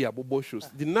 I'm out the abobo shows.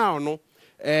 The now no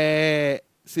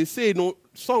say no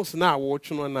songs now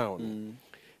watching on now.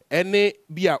 And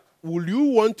be will you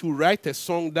want to write a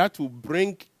song that will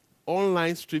bring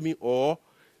online streaming or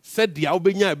said the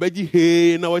Albania beji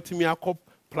hey na what me akọ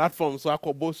platforms so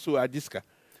akọ so adiska.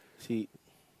 See,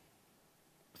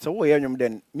 so what you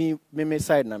then me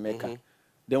side na make.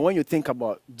 Then when you think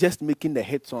about just making the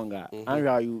hit song,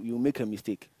 and you make a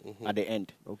mistake at the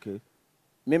end. Okay.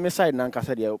 Me side na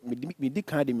nkasa dia me di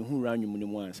kan de me hu ran nwum ne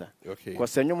mu ansa. Okay. Because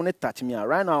senwum ne touch me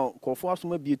right now ko for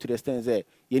so be to the stand say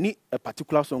you need a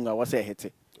particular song I was a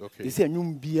hit. Okay. They say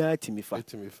nwum bia timifa.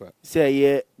 Timifa. Say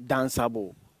ye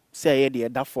danceable. Say the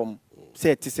other form, say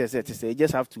you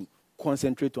just have to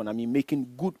concentrate on making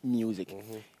good music.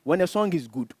 When a song is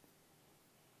good,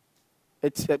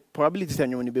 it's probability that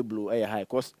you be blow high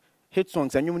because hit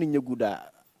songs and you need good.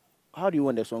 How do you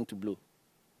want the song to blow?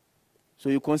 So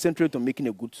you concentrate on making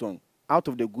a good song. Out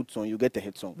of the good song, you get a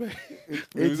hit song.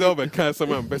 It's all about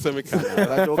someone better make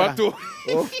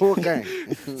Okay.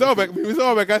 So we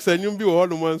saw because you be all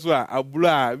the ones who are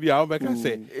abula be our back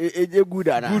say good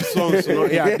songs.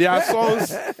 Yeah, there are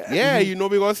songs. Yeah, you know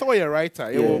because so you're a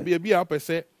writer. It will be a per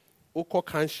se oko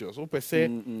conscious, o per se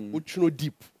uchuno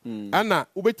deep. Anna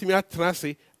ubetimi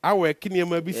atrance our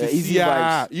kinema be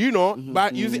you know,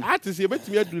 but you see artists you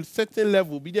betimi to certain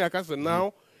level be there because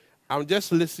now I'm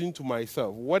just listening to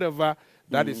myself. Whatever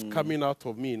that is coming out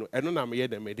of me, I don't know I'm here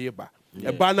the medeba.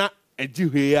 A banner a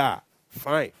juhea.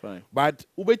 Fine. But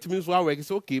ubet means one work is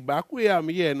okay. Back where I'm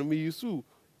here and me use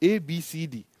A B C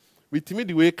D. With me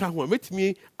the way come one. Met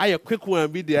me I a quick one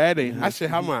be the other. Ashe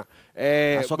hammer.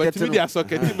 But me the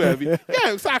socket baby.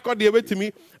 Yeah, so I call the way to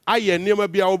me. I never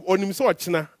be on him so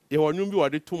china. You want to be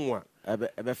what the two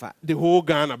the whole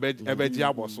Ghana bed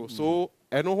job so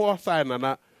I know what sign and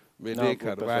that. But I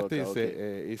think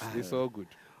it's all good.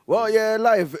 Well, yeah,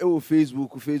 live Facebook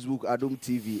Adom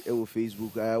TV,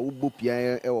 Facebook. Ubo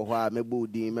pia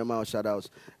mebo di mema shoutouts.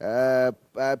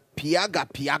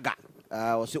 Piaga.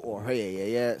 Or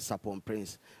say yeah, Sapon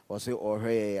Prince. Or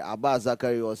say Abba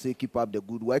Zachary. Or say keep up the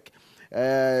good work.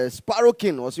 Sparrow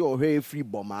King. Or say free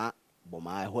bomber.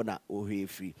 Hona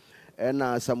free.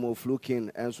 And some Fluking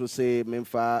and so say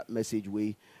Memfa message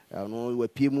way. No we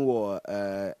PM or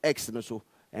X no so.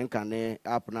 Enkane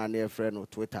app na near friend or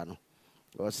Twitter no.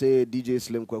 Or say DJ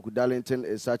Slim Kwaku Darlington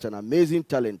is such an amazing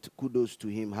talent. Kudos to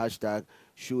him.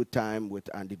 #Showtime with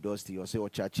Andy Dosty. Or say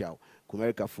Ochachiao.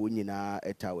 Kumerika funi na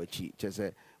etawechi.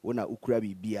 Chese una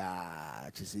ukrabi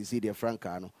bia. Chese see the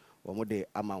Francano. Or mode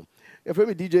amount. If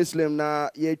me DJ Slim na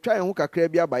ye try and hook a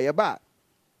crabia by your bar.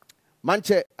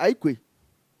 Manche aikwe.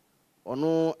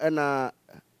 Ono ena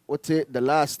ote the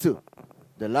last two.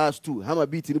 Hammer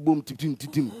beat in the boom tim.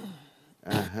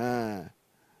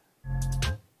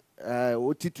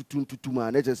 Oti tutu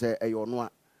man na say eyo no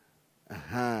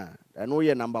I know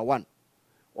you number 1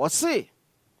 or say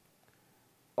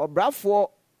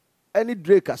obrafo any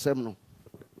Drake asem no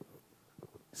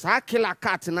sa killer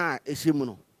cat na ehim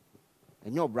no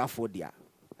enyo obrafo dia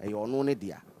eyo no ne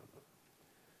dia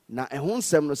na ehun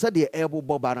nsem no say de ebo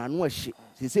boba na no ahye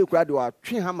se kura de wa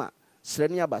twe hama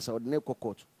srani abasa de ne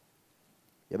kokot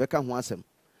ye beka ho asem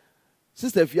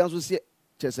sister fianso se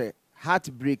say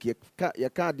heartbreak you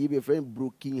can't be a friend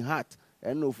broken heart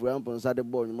and no friend on the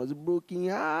ball you must broken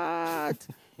heart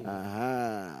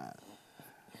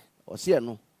or see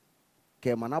no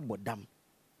ke mana bodam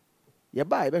ye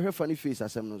ba e be funny face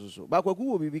asem no so ba kwaku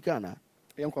wo bibi kana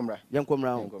yankomra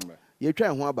ye try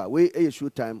ho aba we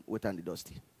Showtime with Andy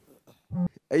Dosty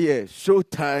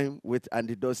Showtime with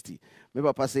Andy Dosty me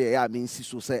papa say yeah mean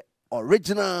so say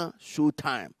original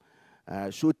Showtime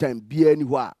Showtime be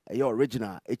anywhere your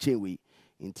original HAW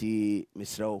inti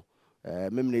misrao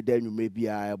memne da nwumre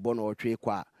bia bono otwe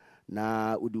kwa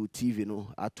na udu TV no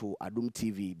ato Adom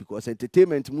TV because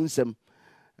entertainment mu nsem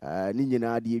ni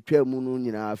nyina de etwa mu no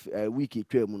nyina week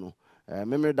etwa mu no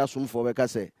memre da somfo be ka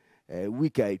se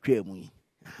week etwa mu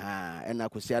ena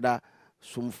kwosiada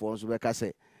somfo nso be ka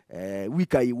se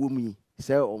week ayi wo mu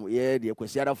say yeah the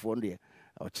kwasiada for ndie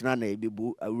ochina na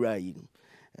ebebu awura yi no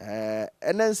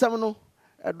enen nsam no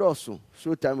edoso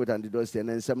Showtime with and Dosty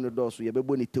enen nsam no doso ye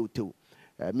bebo ni tewtew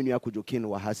minu akojokin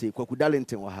wa ha say Kwaku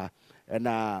Darlington wa ha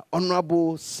na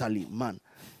Honorable Saliman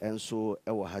enso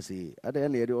e wa ha say ada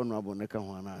na ye honorable ne ka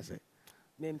ho ana say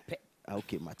mempe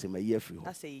okay mate ma ye free ho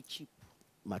that's a cheap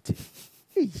mate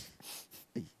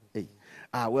hey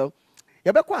well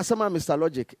yɛbɛkɔ asɛm a Mr.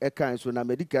 Logic ɛkan so na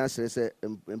medical asɛ sɛ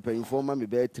mpanyinfoɔ ma me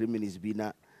bɛyɛ 3 minutes bi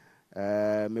na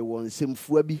me wɔ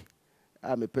nsɛmfua bi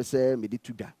a mepɛ sɛ mede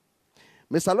tu da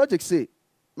Mr. Logic say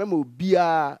mɛma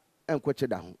obiara ɛnkɔkyɛ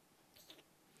da ho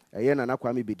ɛyɛ Nana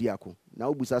Kwame bedi ako na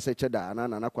wobusa sɛ kyɛ da ana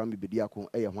Nana Kwame bedi ako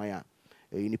ɛyɛ hwan a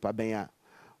ɛyɛ nipa bɛn a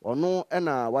ɔno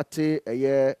ɛna wate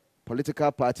ɛyɛ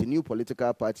political party new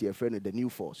political party ɛfrɛ no the new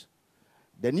force.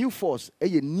 The new force, a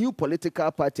new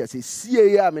political party, as a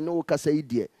CA, me no kasa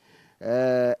idea.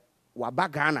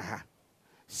 Wabagana ha.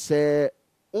 Se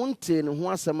unte no ho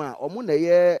asema, omo na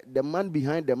ye the man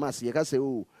behind the mask. Ye ka say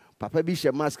oh, papa bi she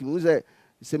mask. Me say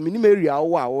se minimum area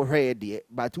wo a wo hwe de,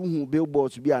 but hu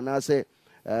billboards bi ana say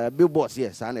billboards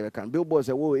yes, ana we kan billboards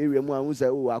e wo area mu hu say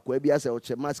oh akwa bi ase o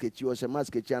che mask echi o che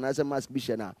mask echi ana say mask bi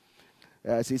she na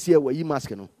se sie wa yi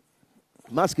mask no.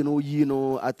 Mask no you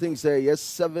know I think say yes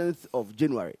 7th of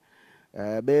January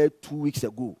be 2 weeks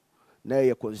ago na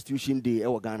your constitution day e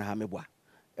wo Ghana ha meboa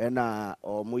and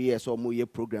mo yes or mo ye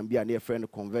program bi na friend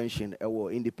convention e wo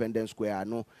Independence Square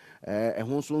no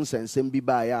ho so nsensem bi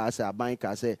ba ya asa aban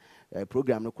ka say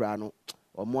program no kra no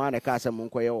o mo ana ka say mo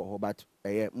nkoye wo but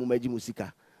mo magi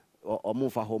musika o mo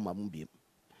fa ho ma mo biem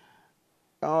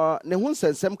ne ho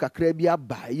nsensem kakra bi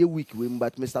aba ye week we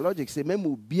but Mr. Logic say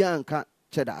memo bi anka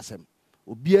cheda asem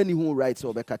obia ni hu right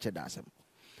so be ka che dasem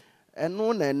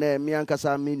eno na na mi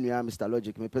ankasa mi nua Mr.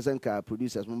 Logic me person ka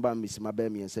producers mo ba misima ba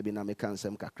mi ense bi na me kan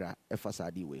sem kakra e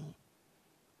fasade we hu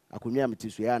akonwa me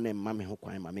tisu ya na mma me ho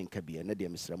kwan ma me nka bi na de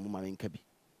mesra mo ma me nka bi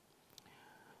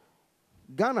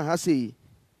Ghana ha se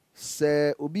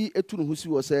obi etu no hu si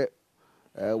wo se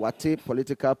wate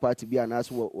political party bi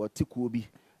anas wo tikuo bi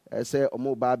se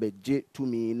omo ba be je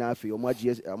tumi na afi omo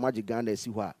agi Ghana si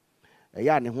ho a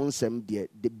ya ne ho nsɛm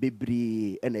de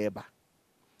bebree na eba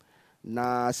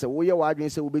na sɛ woyɛ wadwen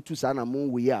sɛ wobetu saa na mo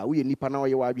we a woyɛ nipa na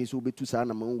woyɛ wadwen sɛ wobetu saa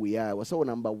na mo we a wɔsɛ wo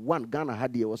number 1 Ghana ha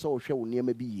de wɔsɛ wo hwɛ wo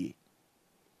nneɛma bi yie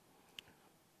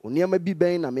wo nneɛma bi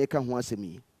bɛn na meka ho asɛm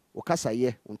yi wo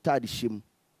kasayɛ wo ntade hyem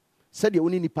sɛdeɛ wo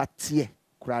ne nipa teɛ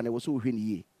kora ne wɔsɛ wo hwɛ ne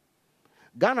yie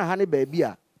Ghana ha ne baabi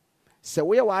a sɛ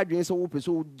woyɛ wadwen sɛ wo pɛ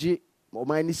sɛ wo gye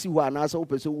ɔman ne si hɔ anaasɛ wo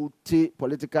pɛ sɛ wo te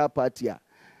political party a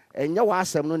enya wa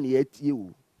asem no ne atie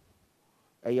wo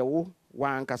eye wo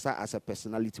wankasa as a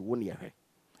personality wo ne yehwe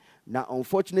na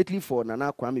unfortunately for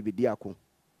Nana Kwame bedi ako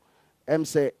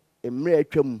say emre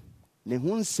atwam ne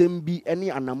ho nsem bi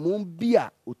ene anamon bi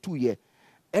a otuye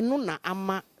eno na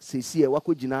ama sesie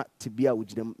wakogina tibia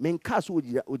ogina menka so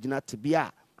ogina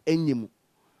tibia enyim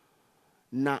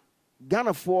na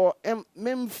Ghana for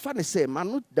memfa ne se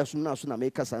manu daso na so na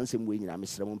meka sansem we nyina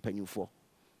mesrem mpanyufo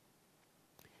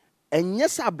enye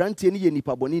sa abrantie ne ye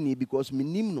nipa boni ni because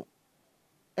minim no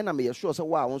ena me sure say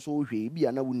wa won so hwe bi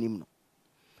ana wonim no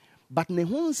but ne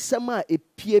ho nsem a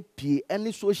epiepie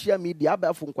ene social media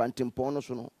abafo nkwantempon no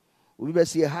so no obi be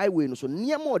see highway no so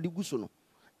niam odi gu so no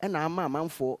ena ama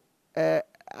amanfo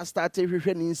a start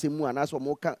hwehwe ne nsemu ana so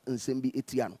mo ka nsem bi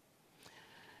etia no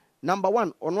number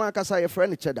 1 ono akasa ye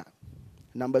friend cheda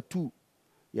number 2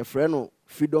 ye friend no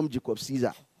Freedom Jacob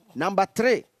Caesar number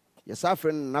 3 ye sa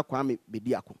friend na Kwame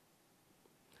bedi ako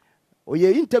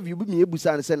oye interview bi me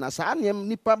ebusa ne se na saa nem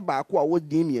nipa baako a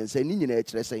wodi miensa ni nyina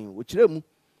ekire sen wo kire mu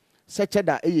se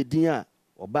cheda eye din a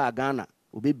oba Ghana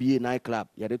obebie night club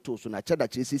yare to so na cheda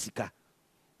kire sika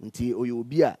nti oye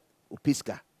obi a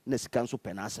opiska na sika nso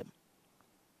penasem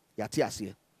yate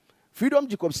ase Freedom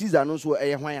Jacob Caesar no so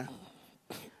eye hwan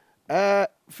a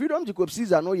Freedom Jacob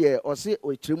Caesar no ye ose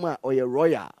o kire mu a oye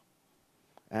royal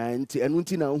nti enu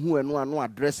nti na hu enu ano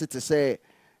address te say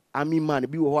army man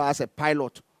bi wo ho as a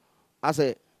pilot as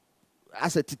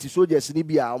a titi soldiers ni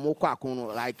bia omo kwa akon no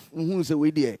like hu se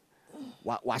we de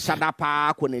wa shada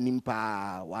pa akonanim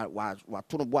pa wa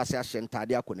to no bo ase ahye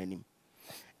ntade akonanim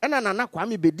ena Nana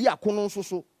Kwame bedi akono nso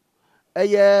so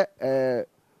eye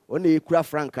ona ekura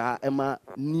franka ema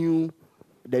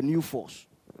the new force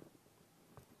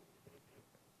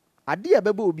ade a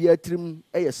beba obi atrim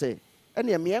eye se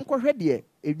ene me enkohwe de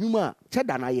edwuma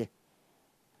cheda na ye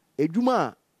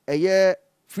edwuma eye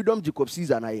Freedom Jacob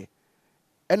Caesar na ye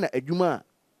ena edwuma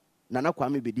Nana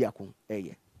Kwame bedi akon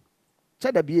eye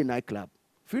cheda bi night club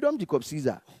Freedom Jacob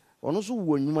Caesar ono so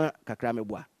wo nwuma kakra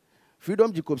meboa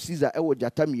Freedom Jacob Caesar e wo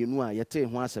jata mienu a yete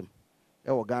ho asem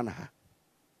e wo Ghana ha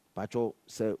pacho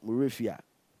se murefia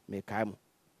me kaimo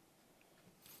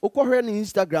okohwe ni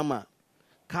Instagram a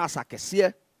kasa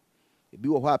kese ebi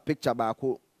wo ho a picture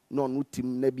baako no no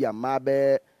tim na bi ama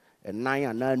be nan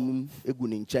ananum egu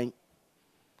ni nchen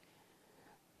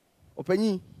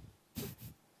opanyi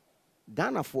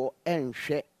Ghana for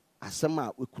enhwe asem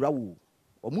a ekura wo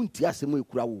omunti asem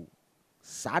ekura wo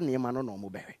saa ne ma no no mo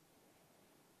behwe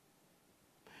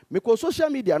meko social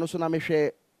media no so na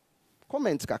mehwe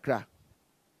comment kakra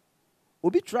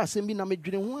obi tra asem bi na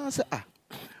medwene ho ase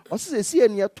osese sie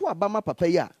ne to abama papa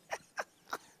yi a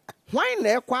hwan na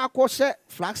ekwa akɔhye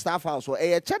Flagstaff House so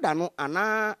cheda no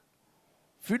ana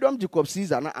Freedom Jacob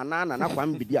Caesar na ana na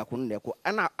kwam bidi akono na ekɔ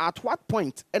ana at what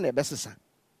point na ebesesa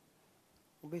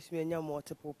obesime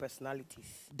multiple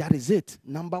personalities. That is it.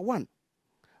 Number one.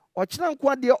 Ochina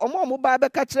nkwa de omo ba be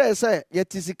ka kire se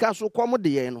yetisika so komo de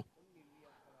yen no.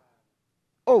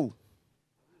 Oh.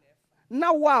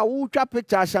 Na wa wo twa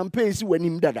picture champagne si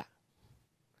wanim dada.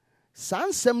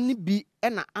 Sansem ni bi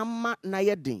na ama na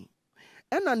yeden.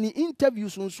 Ena ni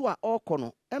interviews nso a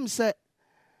okono em se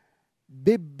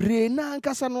bebre na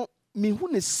ankasa no mehu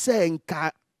ne se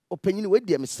nka opanyini we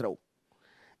de mesrew.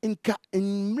 Nka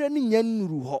nmre ni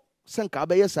nyanuru ho se nka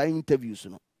be yesa interviews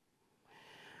no.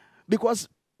 Because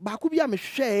baako bi a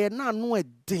mehwe na no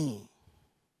eden.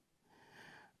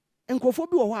 Enkofo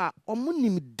bi wo ho a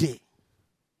omunim de.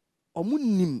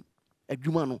 Omunim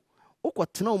adwuma no.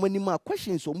 Okotena omanim a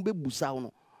questions ombebusa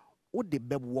no. Wo de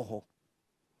bebo ho.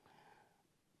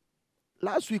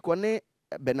 Last week one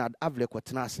Bernard Avle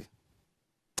kotena ase.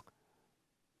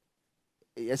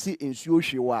 Yesi nsuo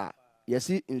hwewa.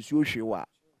 Yesi nsuo hwewa.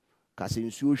 Kase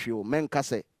nsuo hwewo men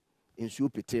kase nsuo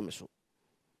pete me so.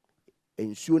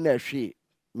 Nsuo na hwe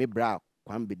me bra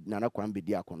kwambe nana kwambe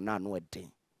di akon na no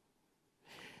eden.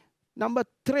 Number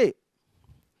 3.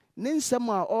 Ninsem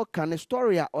a o kan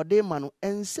story a ode ma no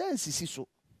ensensisi so.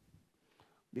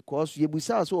 Because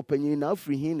yebusa so opanyin na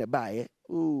afri hin na baaye.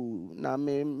 Oh na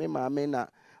me maame na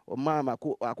o mama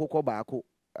akokɔ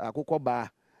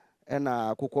ba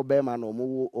na akokɔ be ma no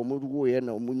omuwo ye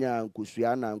na omunya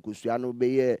nkosua no be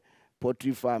ye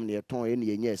poultry farm ne ton ye ne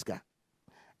yenyeska.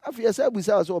 Afi yesa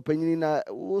busa so opanyin na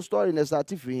wo story na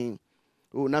start free hin.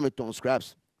 Oh na me ton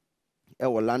scraps e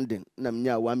wo London na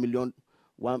menya $1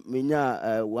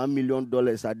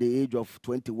 million at the age of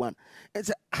 21. And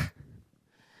say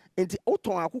enti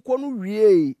oton akokɔ no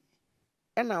wie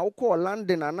na wokɔ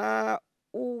London ana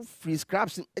o free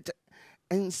scraps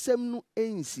ensem no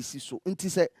ensisi so nti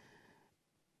sɛ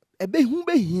ebehu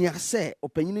behia sɛ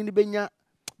opanyin ni benya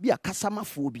bi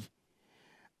akasamafo bi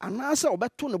ana sɛ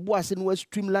obeto ne bo ase no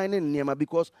streamline nneema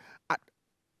because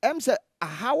em sɛ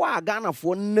ahawa Ghana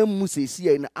for namu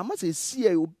sesi na ama sesi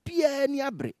obia ni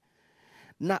abre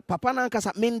na papa na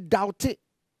nkasa men doubt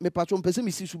me patron pese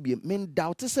me sisu biem men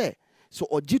doubt sɛ so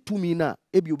ogi to me na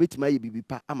ebi obetima ye bibi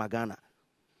pa ama Ghana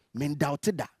men doubt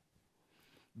da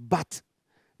but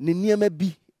ne niema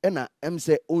bi na em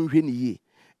sɛ onhwe ne yie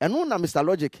eno na Mr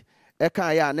Logic e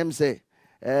kan ya na em sɛ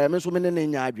me so me ne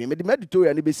nya adwen me de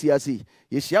meditoria ne besi ase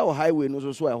ye hia o highway no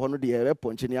so e ho no de e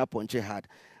ponche ne aponche hard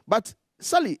but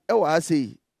Sally e wa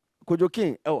ase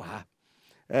Kojokin e wa ha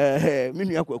me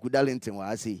nua kwaku Darlington wa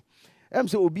ase em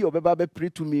sɛ obi obeba be pray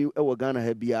to me e wo Ghana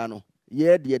ha bia no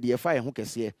ye de fa ye ho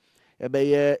kese e be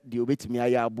ye de obetimi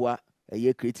aya aboa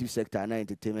ye creative sector na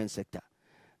entertainment sector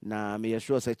na me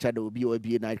sure say chada obi o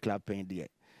bie night club pen de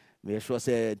me sure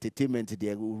say entertainment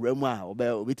de uramu a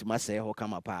obetimi asɛ ho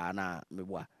kama pa na me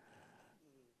boa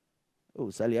oh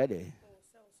Sally ade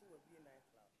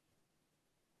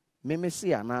me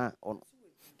see ana on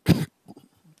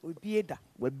obieda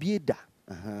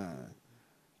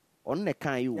on ne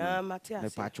kan you me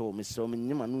pacho me so me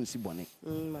nyima no nsi bone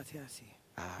Matias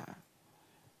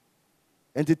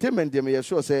entertainment dem ye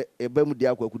sure say eba mu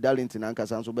dia kwaku Darlington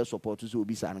ankasa so be support so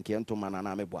obi sa nke ntoma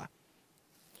na me boa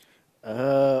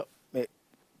me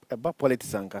eba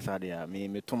politics ankasa dia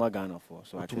me toma Ghana for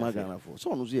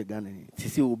so no zo ye Ghana ni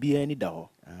sisi obi ani da ho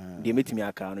de metimi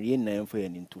aka no ye nan fa ye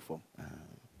ni ntufom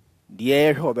de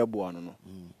ye hwe obeboa no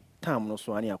tam no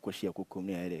so ani akohye akokom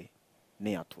ne ere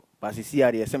ne ato ba sisi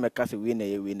ade se meka se we na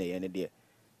ye ne de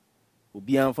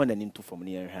obi anfa na ni ntufom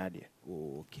ne ye hwe ade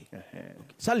okay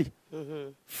Sally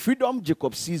Freedom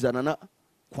Jacob Caesar na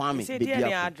Kwame be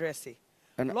dia address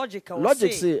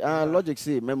logic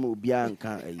say memo obi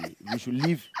anka you should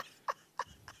leave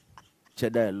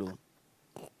Cheddar alone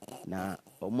na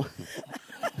omo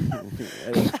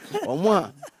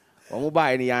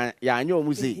ba ni ya anya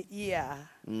omu say yeah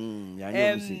ya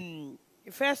anya omu say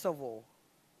first of all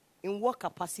in what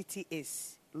capacity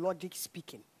is Logic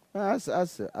speaking as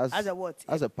a what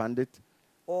as a pundit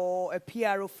or a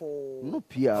PR for no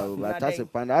PR, but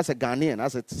as a Ghanaian,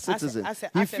 as a citizen,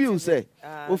 he feels say,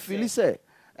 say,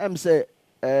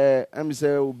 I'm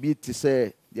say, be to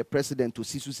say the president to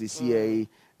Sisu CA,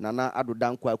 Nana Ado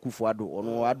Dankwa Kufuado, or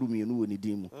no Adu Minu ni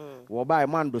dimu. Or by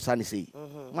Mando Sani say,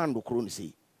 Mando Crony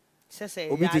say.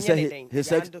 Obi to say he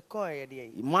said,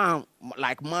 man,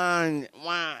 like man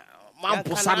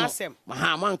posano,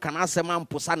 man can ask man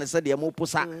posano said the mo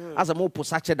posa as a mo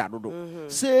posache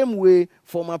dadodo. Same way,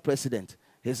 former president,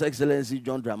 His Excellency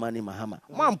John Dramani Mahama,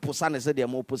 man posano said the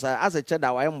mo posa as a cheddar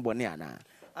I am boniana.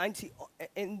 And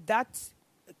in that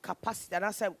capacity, and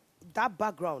I said that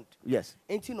background, yes,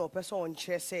 ain't no person on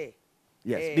chair say.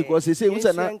 Yes, because he say we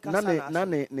say none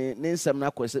some na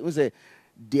question. We say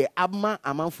the abma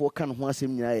amanfo kan ho asem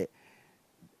nya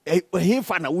he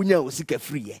fa na wunya osika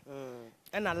free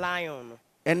and a lion.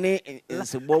 Any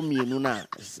se bom mienu na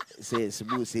say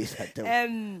sebu say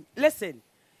satem. Listen.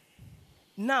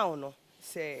 Now no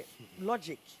say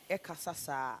logic e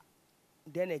kasasa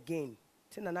then again.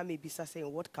 Tinana maybe saying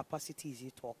what capacity is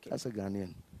he talking? As a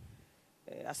Ghanaian.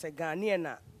 As a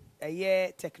Ghanaian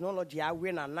a technology I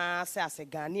win and as a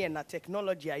Ghanaian na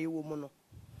technology I woman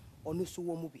onu so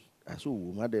wo mu bi. Aso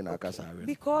wo ma de na kasa we.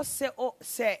 Because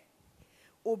say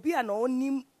obi an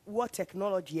onim what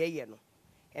technology ye no.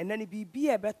 And then it be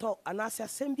a better and as a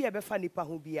same be a befa nipa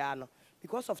ho bia no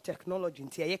because of technology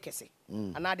nti ye kese.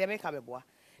 And na de make am boa.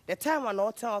 The time an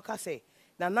otan oka say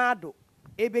Nanado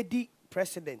ebedi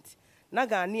president na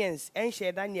Ghanaians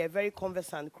share that a very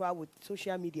conversant crowd with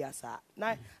social media sir.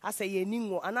 Na I say ye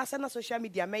ningo and I say na social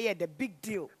media may the big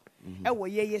deal.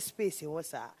 Ye space in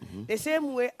sir. The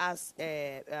same way as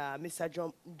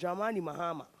Mr. Dramani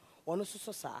Mahama ono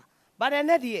so sir. But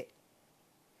another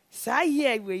say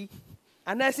ye we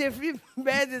and I say free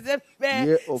bed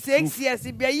 6 years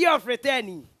it be a year of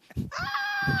returning.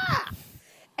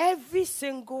 Every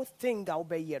single thing that will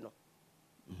be you know.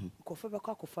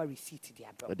 Kofa receipt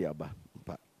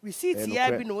receipt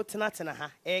here be no tenatena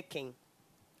ha king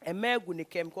e megu ne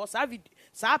kem because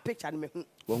I picture me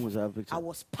I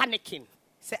was panicking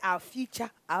say our future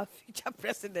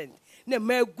president na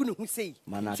megu ne hu say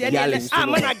mana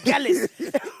gallus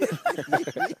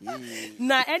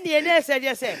na any say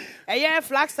just say e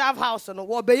Flagstaff house no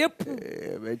wo be pu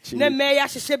na me ya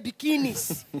hye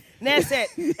bikinis na say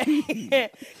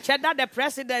cheddar the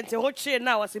president ho che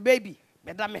na was baby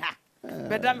Madam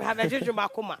have a judge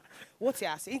makoma. What you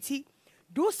say?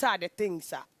 Those are the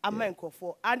things I'm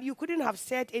for. And you couldn't have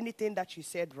said anything that you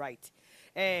said right.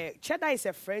 Cheddar is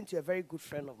a friend to a very good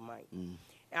friend of mine.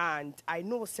 And I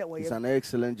know he's an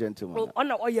excellent gentleman.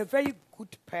 Or you're a very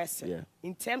good person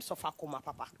in terms of akoma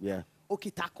papa. Yeah.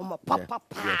 Okita papa.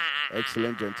 Yeah.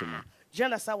 Excellent gentleman. Do you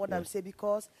understand what I'm saying?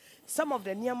 Because some of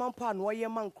the Niaman Pa and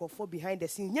Wayaman for behind the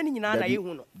scenes,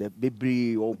 the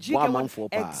baby or woman for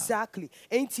exactly.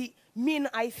 And mean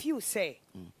I feel say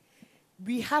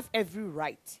we have every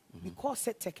right because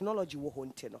technology will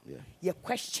hunt you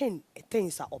question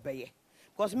things are obey.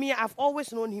 Because me, I've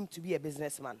always known him to be a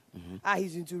businessman.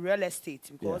 He's into real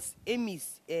estate because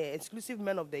Emmy's exclusive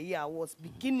man of the year was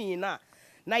beginning now.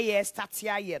 Now you start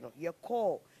here, you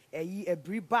call. A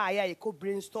buy, you could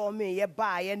brainstorming, you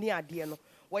buy any idea. No,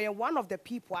 where one of the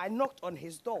people I knocked on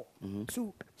his door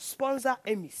to sponsor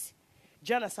Emmys.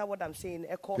 Do you understand what I'm saying?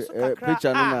 A course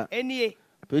any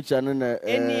picture and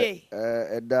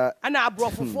I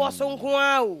brought for some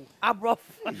I brought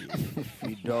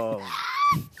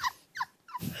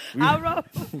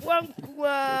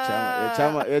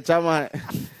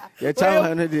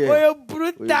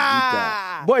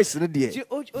boys in the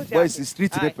boys is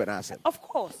street of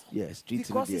course. Yes, street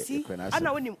because you see, I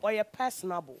know when you're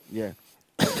personable. Yeah.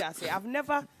 I've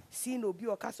never seen Obi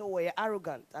or Castle where you're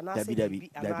arrogant. And I say,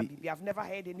 I've never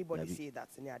heard anybody say that.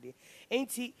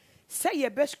 Ain't he? Say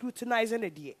your best scrutinizing a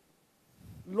day.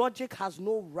 Logic has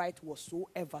no right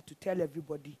whatsoever to tell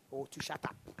everybody or to shut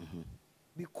up.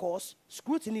 Because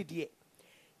scrutiny day.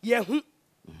 Yeah,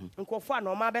 Nkofo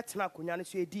no ma betena akonya no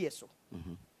so edi eso.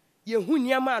 Ye hu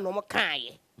niam no mo kan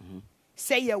ye.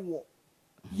 Say ye wo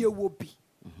bi.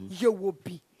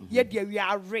 Ye de we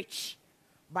are rich.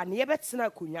 But ne betena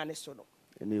akonya no so no.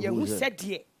 Ye hu said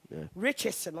ye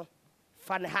riches no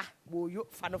fan ha boyo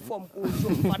fan form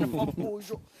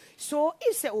ojo. So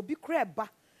if say obi kreba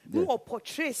who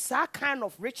portray that kind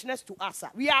of richness to us,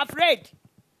 we are afraid.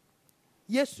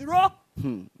 Yes, bro.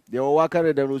 They were working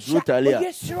the Rutalia.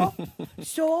 Yes, sure.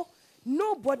 So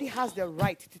nobody has the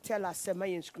right to tell us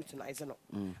semi scrutinizing.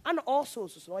 And also,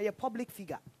 so a public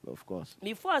figure. Of course.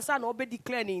 Before a son obey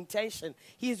declaring intention,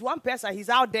 he is one person, he's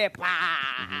out there,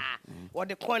 or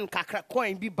the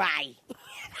coin be buy.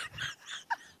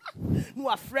 No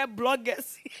afraid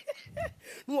bloggers.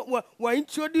 No we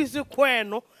introduce coin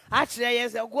no. Actually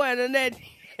yes coin na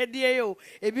dey yo.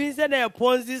 E be say na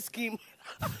Ponzi scheme.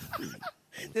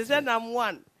 They said I'm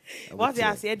one. What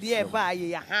they said there by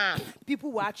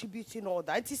people were attributing all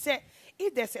that. It is say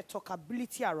if there's a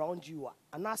talkability around you,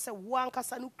 and I say one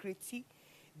kasanu create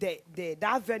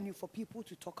that venue for people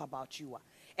to talk about you.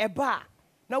 A bar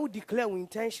now declare with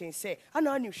intention say, I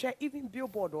know you share even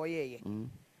billboard or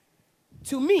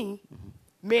to me,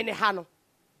 many hano.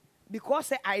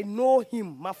 Because I know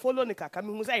him, my follow Nika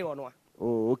coming say on.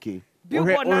 Oh, okay.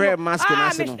 Billboard mask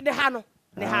the hano.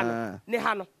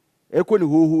 Nehano. Eko ni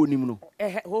ho nim no.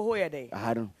 Ho ye dey.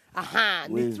 Aha,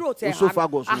 the throat e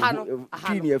esophagus.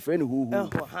 Kini e friend ho.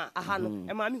 Aha no.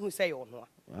 E ma me hu say you no.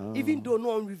 Even though no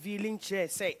one revealing chair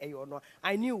say you no.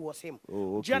 I knew it was him.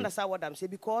 Oh, okay. Do you understand what I'm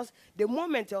saying? Because the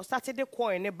moment I started the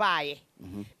coin e buy,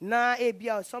 na e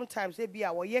bia sometimes e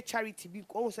bia wo ye charity bi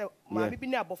ko say ma bi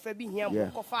na abofa bi hia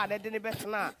mo ko fa na de ne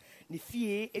betena ne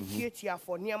fie e tietia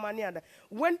for niama ne and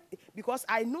when because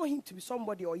I know him to be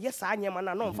somebody or yes anyama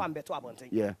na no mfa mbeto abonten.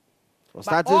 Yeah.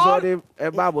 Status or the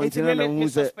Bible who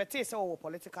suspect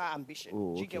political ambition.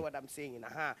 Oh, okay. Do you get what I'm saying?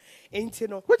 Ain't you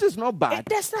know? Which is not bad.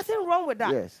 There's nothing wrong with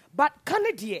that. Yes. But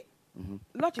Canada,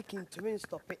 logic into me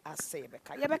stop it as say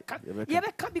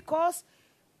Yebeka because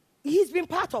he's been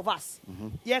part of us.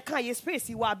 Yeah, can you space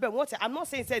you are what I'm not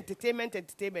saying entertainment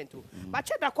too. But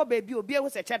cheddar ko baby obi who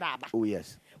say cheddar. Oh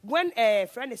yes. When a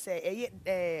friend say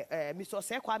Mr.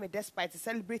 Sekwame despite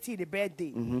celebrating the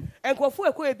birthday and Kofu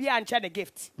Eko be and share the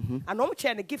gift and no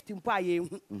share the gift in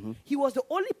he was the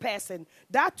only person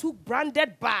that took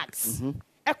branded bags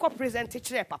Eko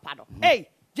presented papa no. Hey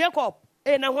Jacob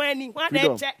na when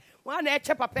one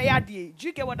check papa ya di. Do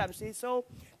you get what I'm saying? So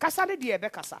kasa de be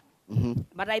kasa.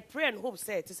 But I pray and hope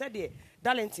say to say the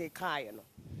Darlington car you know.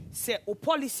 Say o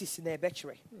policies na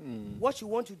ebetwe what you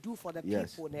want to do for the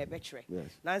people na ebetwe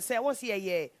now say once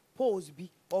a pose be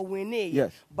or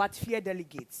win but fear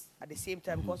delegates at the same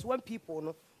time because when people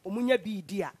no omunya be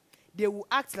dia they will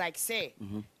act like say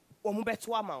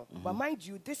omubeto amount but mind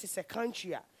you this is a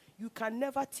country you can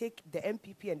never take the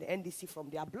MPP and the NDC from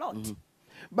their blood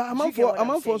but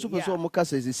I'm for super so muka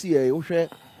says see a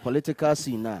political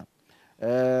scene now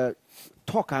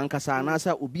talk ankasa na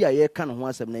sa obi a ye ka no ho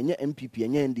asem na nye MPP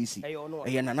nye NDC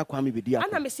e nana kwame bedi akọ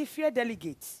ana me se fear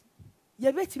delegates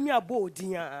ye betimi abo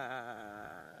odin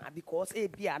because e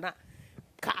bia na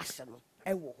cash no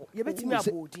e wo ho ye betimi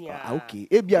abo odin okay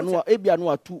e bia no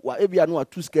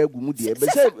atu ska gu mu de be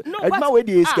say aduma we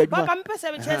de ska aduma but I'm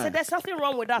say there's nothing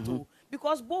wrong with that too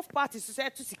because both parties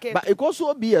said to secure but it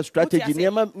also be a strategy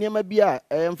niema bia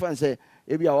emfa say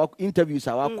interviews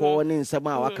our call in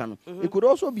some it could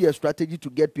also be a strategy to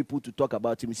get people to talk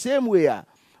about him same way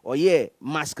or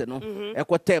mask no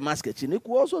mask it could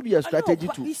also be a strategy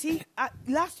to you see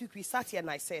last week we sat here and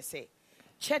I say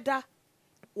cheddar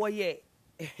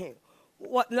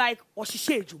what like or she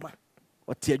share juma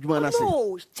what juma na say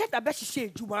no cheddar be she share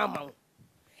juma ma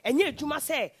enye juma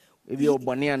say if you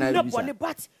boni na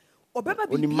but obeba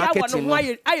bi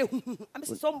I'm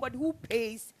somebody who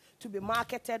pays to be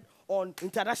marketed on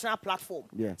international platform.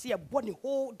 See a body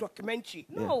whole documentary.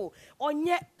 No, on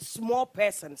yet small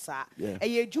person, sir.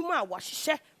 A Juma was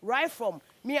right from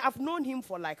me. I've known him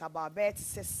for like about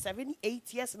 7,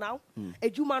 8 years now. A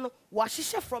Juma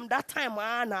was from that time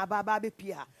na baby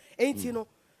pia. Ain't you know?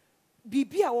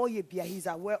 Bibia or Yebia, he's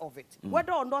aware of it.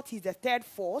 Whether or not he's the third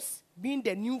force, being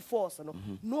the new force,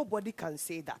 nobody can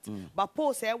say that. But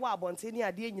Paul said, "Well, Bontini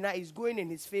is going in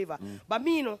his favor." But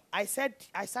me, you know, I sat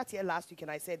here last week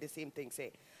and I said the same thing.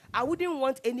 Say, I wouldn't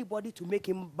want anybody to make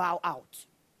him bow out.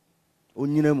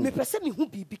 Me person me who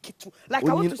be big too. Like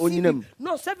I want to see him.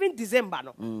 No, 7 December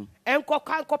no. And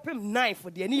can't copy 9 for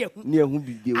the near who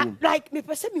be like me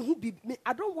person me who be.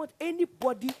 I don't want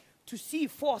anybody to see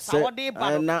force our day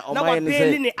but now I'm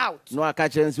bailing it out. No I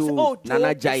catch you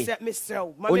Nana Jai.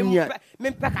 Mr.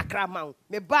 Me kakra ma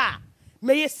me ba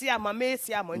me yesiama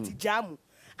nti jamu.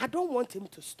 I don't want him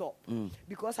to stop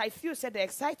because I feel said the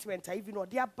excitement even or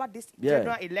there about this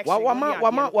general election.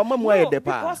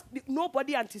 Because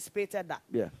nobody anticipated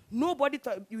that. Nobody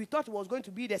thought we thought it was going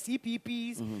to be the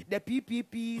CPPs, the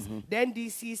PPPs, the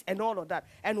NDCs and all of that.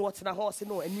 And what's na horse a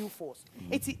new force.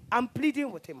 I'm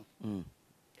pleading with him.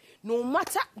 No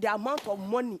matter the amount of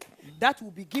money that will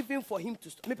be given for him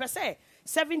to stop. Me per se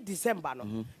 7 December no.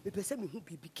 Me per se me who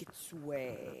be big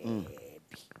swear.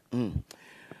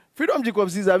 Freedom Jacob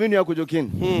says Avenue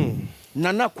Akojokin.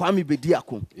 Nana Kwame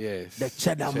Bediako. Yes. The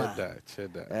cheddar man.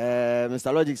 Cheddar.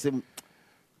 Mr. Logic say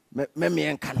me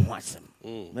en kan ho asem.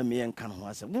 Me en kan ho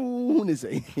asem. Who ni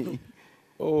say?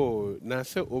 Oh, na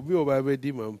se obi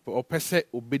obabedi man o pese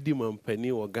obedi man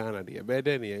pani o Ghana de be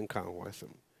de ne nkan ho asem.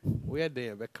 Wo ye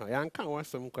de be kan ya nkan ho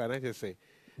asem kwa na je say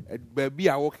ba bi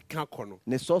a wo ka kono.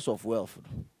 The source of wealth.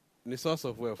 The source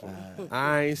of wealth.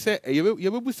 I say you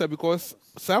be booster because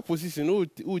sa position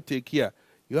who take here.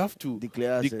 You have to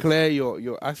declare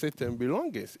your assets and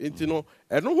belongings. You know,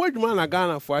 and no word man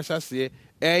Ghana for I say,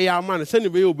 ya man,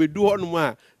 send me obedu on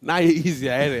ma na easy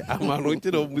ere. I'm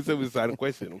anointed of Mr.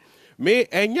 question. Me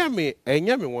enya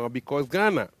me one because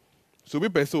Ghana so be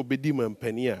person obedi man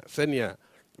penia senior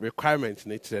requirements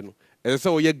nature no. And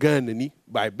so you Ghana ni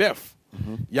by birth.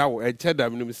 Ya wo e check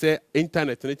them no say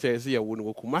internet nature say ya wo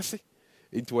no Kumasi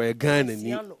into a Ghana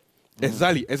ni.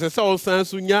 Exactly. As I saw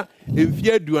Sansunya in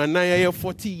Viaduana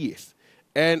 40 years.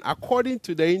 And according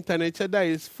to the internet, that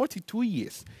is 42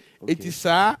 years. Okay. It is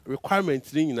a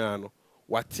requirement in no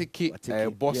what take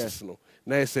bosses no.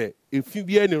 Now I say if you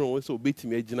be any also bit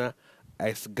imagine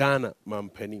as Ghana man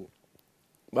penny.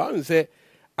 But I say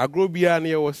agrobia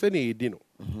near was any dino.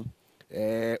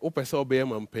 Opesa be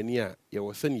man penny ya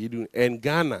was any do and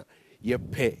Ghana ye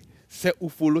pay se u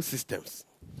follow systems.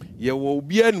 Ye will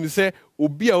be and say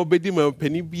Obia obedi man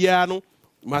penny biano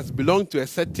must belong to a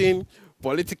certain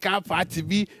political party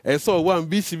be and so one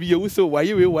BCB you so why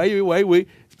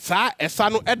sa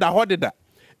esano eda hodeda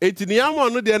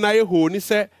etiniamo no de na ye ho ni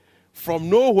say from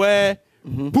nowhere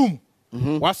boom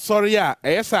what sorry ya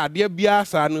esa ade bia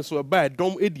sa no so ba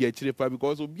dom edi akire pa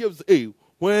because obia say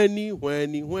when I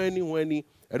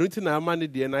don't think na man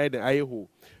de na aye ho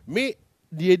me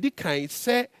de edi kan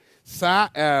say sa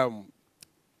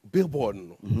billboard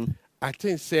no I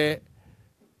think say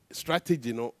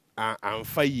strategy no am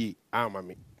fayi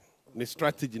amame the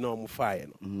strategy no am fayi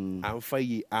no am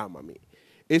fayi amame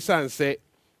esan say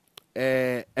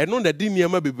eno na di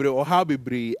niam bebre or how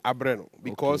bebre abre no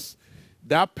because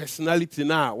that personality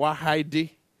na wa hide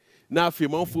na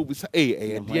afimanfo bi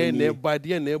say dey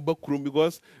na ba krum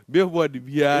because billboard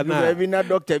bia na every na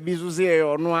doctor bi so say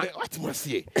ono what must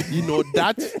say you know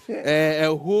that a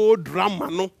whole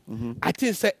drama no I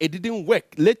think say it didn't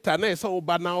work later na say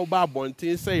oba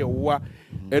bontin say yo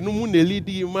enu mu na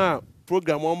lead ma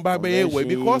program on ba be we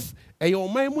because your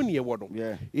man mu ne ye wodo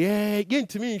yeah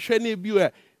gentimi nhwe na bi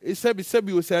a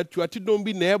sebi o say atuati don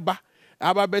bi na eba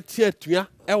aba beti atua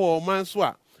e wo man so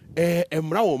a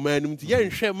emra wo manum ti ye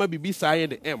nhwe ma bibi saa ye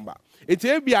de emba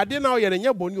eti bi ade na o ye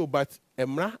nya boni o but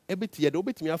emra ebeti ye de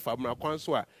obetimi afa mra kwan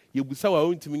so a ye busa wa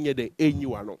ontimi nye de enyi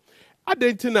wa no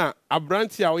adenti na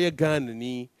abranti a wo ye Ghana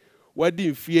ni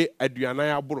wadi mfie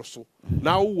aduanan aboro so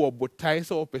na wo botai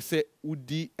se wo pese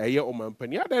udi eye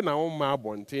omampani ade na wo ma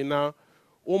abonten na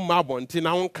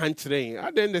wo kan kire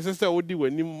ade ne se odi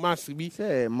wani mass bi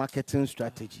say marketing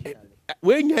strategy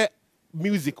when ye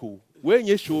musical when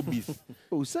you showbiz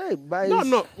oh say by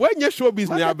no when you showbiz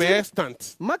na be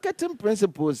stunt marketing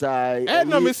principles are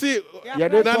no me see ye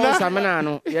de ton samina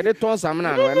no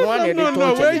no one ye de ton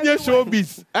no when you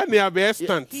showbiz and they be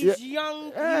stunt he's young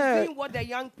he's doing what the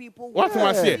young people what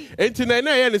was here enti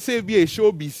na ye say be a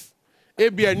showbiz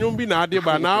ebi anyum bi na ade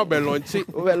ba na be launch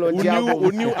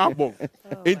new album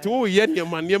enti wo ye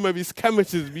niam bi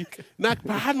skirmishes bi na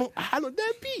ha no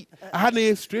dem bi ha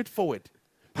na straightforward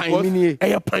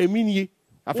Paiminie.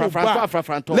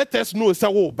 Afrafranto. Let us know say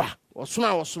wo ba.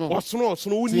 Osono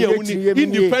wuni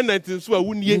independent nso a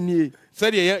wuni.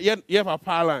 Said ye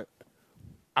papa lan.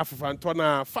 Afrafranto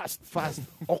na fast.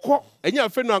 Okọ enya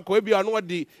afa no anko bi ano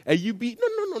de ayibi.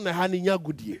 No na ha nya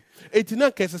godie. Etina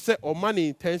kese say o man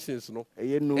intentions no.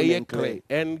 Eye clear.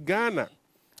 And Ghana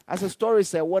as a story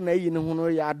say one na yi ne ho no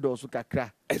ya do so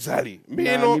kakra. Exactly. Me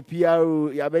no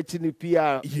PR ya beti ni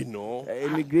PR. You know.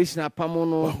 Immigration apamo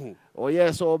no. Oh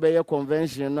yes, so be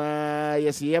convention na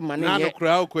yes ye man na no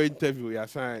crowd ko interview ya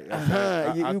san.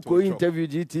 You go interview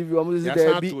GTV o mo say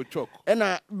there be. E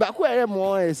na ba ko ere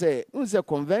mo say unse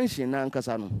convention na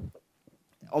nkasa no.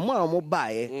 Omo a mo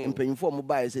bae empanyimfo mo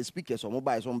bae say speakers o mo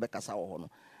bae so mo be kasa wo ho no.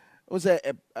 Unse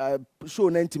show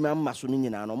na ntimi amma so ni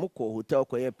nyina no mo ko hotel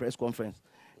ko ye press conference.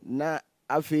 Na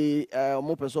afi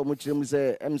mo person mo chirem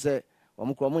say say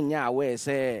mo ko mo nya awe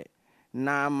say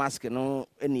na mask no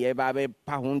eni e ba be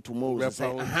pa ho ntomo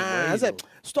say say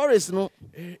stories no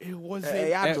it was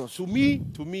to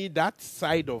me that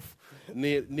side of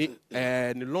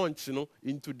the launch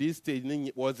into this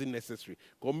stage wasn't necessary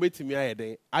committee me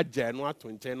aye agya no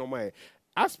atonche no my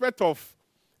aspect of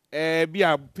be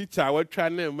a picture we try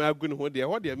na ma gu no ho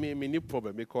de me ni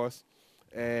problem because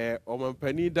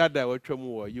Omampani Dada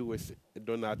Watramu US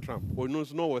Donald Trump. Or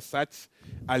no was such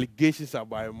allegations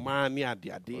about man near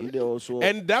the idea.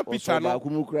 And that picture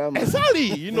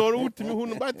exactly, you know, to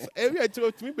me, but every to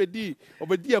me, Bedi,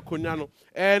 or dear Conano,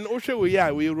 and also we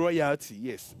royalty,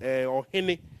 yes, or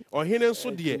Henny. Or Henny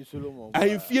so dear.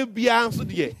 I fear beyond so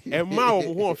dear, and Mao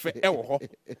who for ever.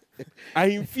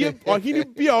 I fear or Henny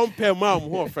beyond per mom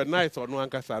who for nights or no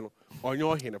Ancasano. On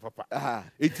your hand, papa.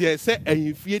 It is said, and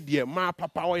you fear dear ma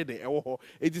papa way there.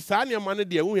 It is only a man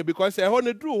dear woman because I want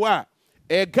to do what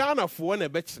a Ghana for one a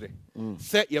bachelor.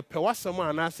 Set your pewasama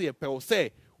and I say a pew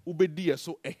say, Ube dear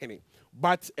so a henny.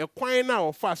 But a quine now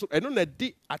of fast, and on a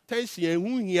deep attention and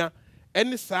who here,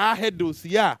 and sa head those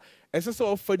ya, as a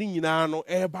sort of funny in no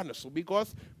air banner. So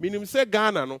because, meaning say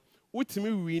Ghana, no, which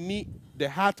me we need the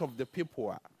heart of the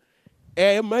people.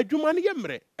 Majumani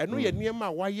yemre, and we are near my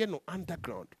wire no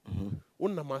underground.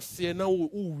 Una must now,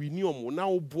 we knew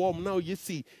now, bomb now, you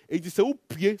see, it is so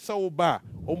pie, so bar,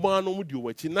 o man, no, do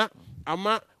what you not,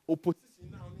 ama, opposition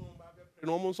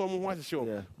now, almost someone wants to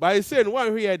show. By saying,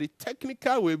 one here, the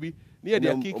technical will be near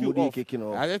the kicking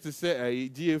off. I had to say, a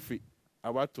GFE.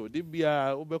 About to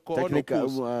Dibia,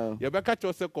 Obeko, you better catch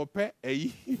yourself compare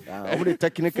a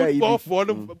technical for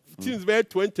the teams very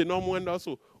 20 no more and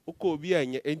also. Oko bi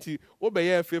anye enti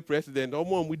obeye fe president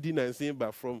omo mu di na nsin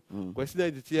ba from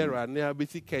question the tiara na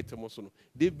basic kete mo so no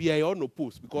de bia e on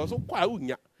post because okwa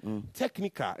unya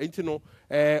technical enti no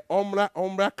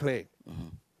omra clear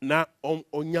na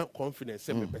onya confidence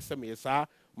se me pese me sa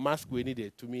mask we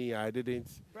needed to me I didn't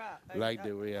like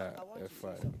the way I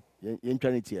fight you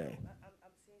trying to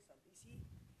I'm saying something. You see,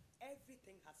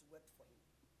 everything has worked for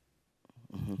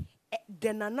him.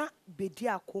 The Nana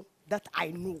Bediako that I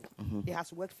know, it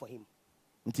has worked for him.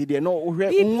 You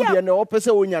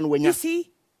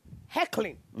see,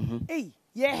 heckling. Hey,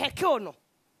 yeah, heckle no.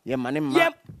 Yeah, man,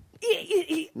 yeah.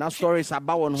 Now stories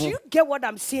about one. Do you get what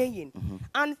I'm saying?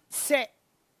 And say,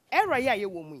 era ya ye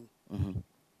woman.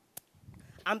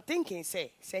 I'm thinking,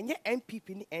 say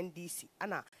MPP ni NDC,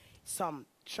 and some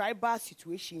tribal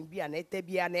situation be an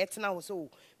etna so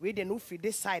we the no free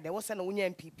this side there was an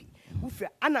MPP. Who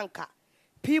ananka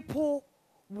people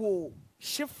will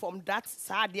shift from that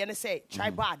side and say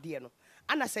tribal idea no.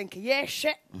 And I think yeah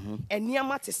share and near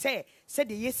to say said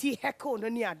the yesi heckle no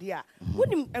near idea.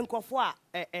 Wouldn't enkofo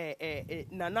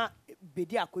nana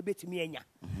bedi akobe to me enya.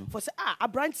 For say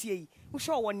abrantie who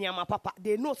show one near my papa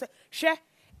they know say share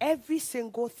every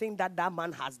single thing that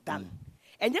man has done.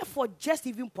 And therefore, just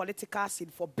even political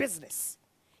scene for business,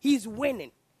 he's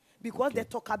winning because the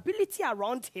talkability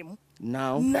around him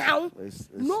now it's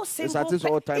no single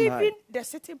all-time even high. The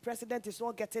sitting president is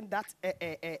not getting that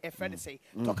friend say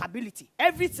talkability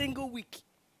every single week.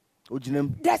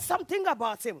 There's something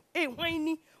about him. Hey,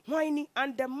 whiny,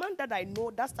 and the man that I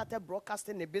know that started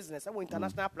broadcasting the business on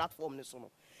international platform,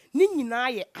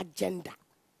 ni agenda.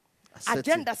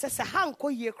 Agenda says a hanko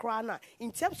ye krana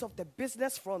in terms of the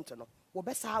business front, no. We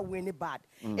best have winning bad.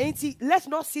 Let's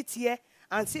not sit here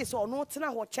and say so no tina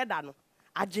ho cheddar no.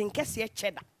 Ajinkese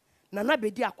cheddar. Nana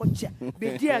bedi akoche.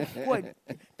 Bedi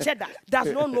cheddar does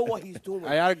not know what he's doing.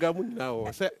 I argue now.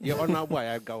 Say you honor boy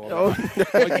I argue.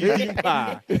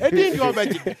 Edin your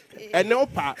magic. And no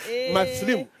pa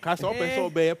Muslim cast up and so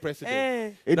be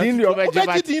president. Edin your magic.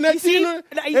 Edin no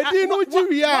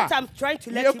Jiria. What I'm trying to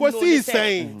let you know is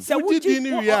saying. So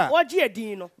what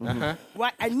Edin no.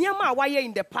 Why anyama why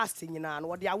in the past you know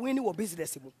what they are winning or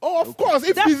business. Oh of course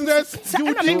if business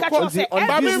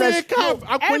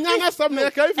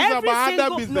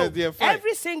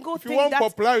every single if you want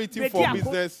popularity for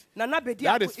business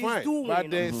that is fine. But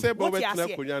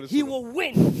he will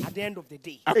win at the end of the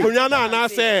day. Akunyana and I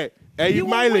say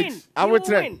mileage. I would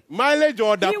train. Mileage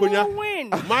or Dakunya.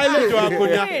 Mileage or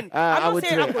Akunya. I would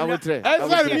train.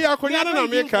 Me Akunya na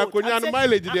make Akunya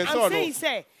mileage there so no. He's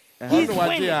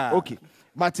winning. Okay.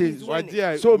 But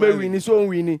so we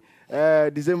win.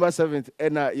 December 7th,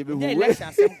 and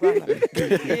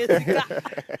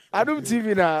Adom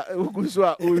TV na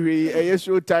Uguswa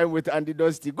Showtime with Andy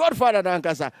Dosty. Godfather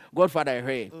Nankasa, Godfather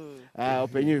Hey.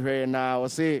 Open you here now.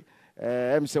 Say,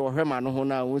 MC Wahema no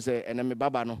Hona, who say, and I'm a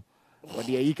Babano, or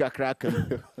the Aika crack.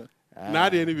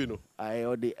 Not any no.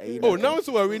 Oh, now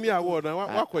so a winning award.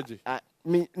 What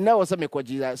me now some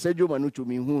kwaji Sergio Manucho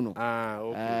mi huno.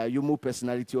 Okay. You move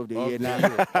personality of the year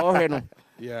now. Oh no.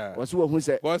 Yeah. What's who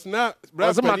said? Was not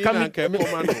Brasma coming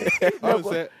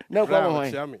say no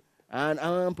come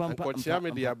and pampa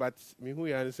chame dia but me who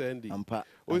yan send ampa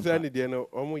o send dia no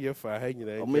omo ye fa ha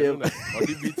nyina o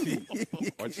DBT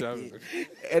o chame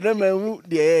and na hu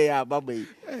dia ya baba yi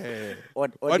o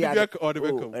dia o de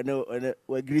bekom no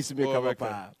we grease me come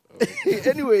pa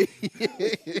Anyway,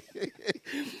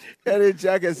 any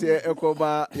check is here.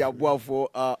 Ekoma yabuafo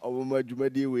omuma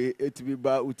dwumadi we etimi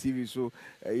ba UTV so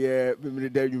ye memre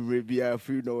da nwumre bia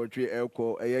free no twe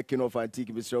eko King of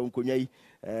Antique Mr. Nkonya yi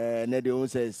na de on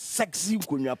say sexy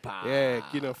nkonya pa. Yeah,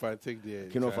 King of Antique there.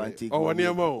 King of Antique. Oh,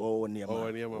 niema.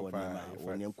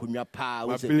 Nkonya pa.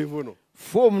 Ma believe no.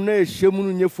 Foam na ehemu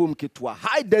no nye foam ketwa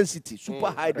high density,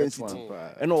 super high density.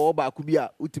 And all ba ku bia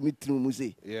utimi tinu mu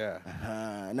say. Yeah.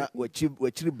 Na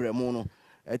wachiri bremo no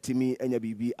etimi enya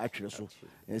bibi atwere so.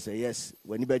 And say yes,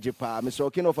 when ibeje pa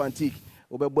Mr. King of Antique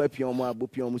obebo apion mu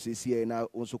abopion mu sesie na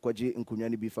onso kwaje nkonya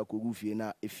ne bi fa kogu fie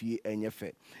na efie enye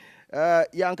fe.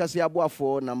 Yankasi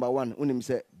aboafo number 1 unim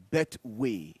say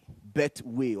betway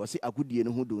o say agudie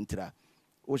ne ho do ntra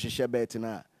o hihye bet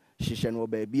na hihye no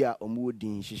ba bia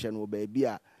omudin hihye no ba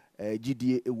bia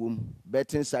gidie ewom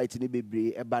betting site ne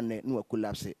bebre eba ne no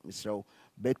collapse misraw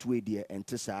betway de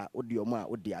entesa odi omo a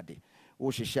odi ade o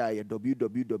hihye ya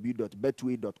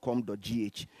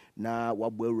www.betway.com.gh na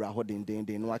wabo awura ho den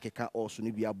no akeka also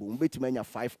ne bia bom betima anya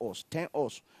 5 os 10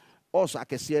 os also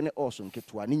akese ne also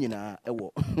nketoa ne nyina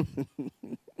ewo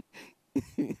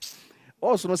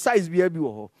also no size bia bi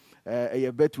wo ho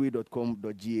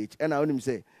betway.com.gh and I want him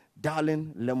say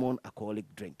darling lemon alcoholic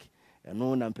drink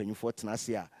no na mpanyufo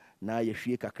tenase a na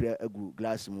yehwie kakra agu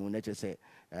glass mu na che say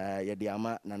ye de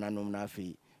ama nananom na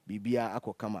afi bibia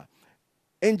akokama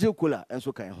angel cola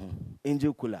enso kan ho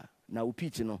angel cola na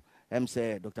upitch no em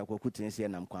say Dr. Kwaku tenase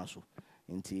nam kwan so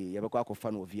nti yebekwa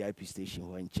akofa no VIP station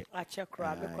ho nche ache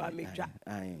kra me kwa medwa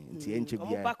nti enche bia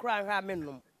mo bakra ha me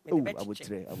nom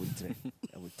abutre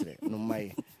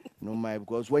no my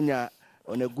because when you're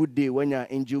on a good day when you're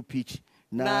angel peach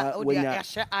na when you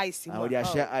share ice mo dia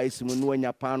share ice mo no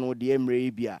when pano de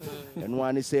emre bia and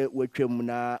one say watwam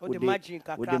na o de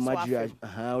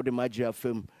magic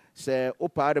afam say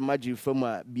opa de magic fam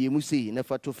a biemu sei na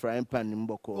fato frying pan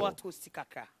mboko what to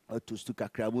stikaka to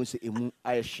kakra bo say emu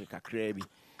ayehye kakra bi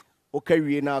o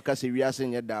kawie na aka say wiase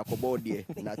nye da akobo de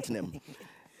na tenem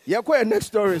yakwa next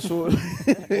story so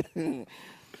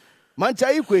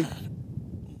manchai kwe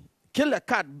killer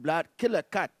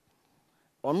cat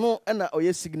ono na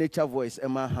oye signature voice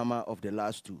Emma Hammer of the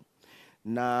last two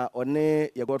na one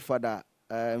your godfather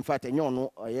in fact enyo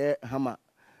no oye Hammer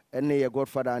ene your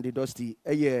godfather and the Dosty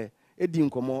eye edi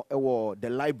nkomo ewo the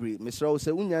library Mr.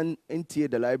 say unyan entie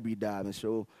the library da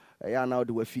Mr. ya now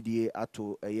the wafidie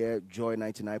ato Joy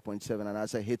 99.7 and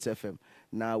as a Hits FM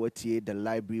now wetie the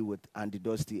library with Andy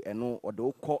Dosty eno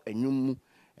odo ko enwum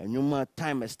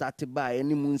time started by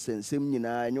any moon sensem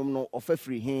nyina enwum no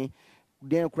ofafiri he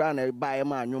den kra na ba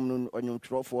ma enwum no onwum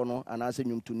trofo no and as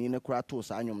enwum tuni ne kra to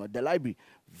sa enwum no the library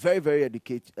very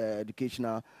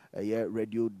educational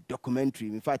radio documentary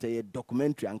in fact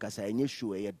documentary ankasa enye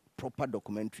show proper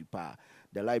documentary pa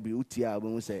the library utia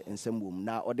we say ensem wom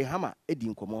na ode Hammer edi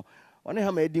nkomo one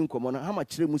Hammer edi nkomo na Hammer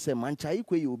kire mu say mancha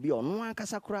ikwe ye obi ono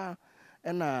ankasa kra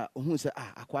na hu say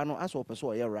akwa no aso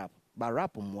person ye rap ba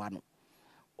rap mo ano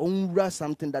onwura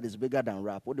something that is bigger than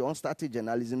rap o de on started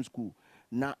journalism school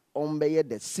na on be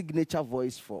the signature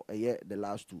voice for the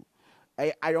last two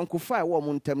ayonkufa wo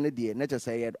mo ntem ne de na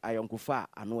say ayonkufa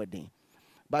ano eden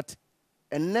but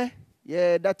enne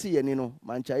ye that ye ni no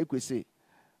mancha ikwe say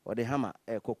ode Hammer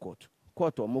court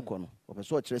omoko no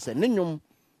opeso kire se ne nwum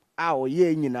a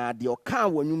oye nyina de oka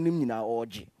wonwum nim nyina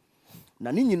oje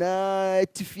na ne nyina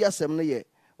tifi asem no ye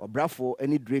obrafo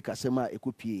ani Drake asem a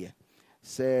ekopie ye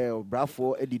se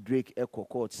obrafo edi Drake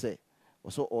court se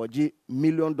so oje $1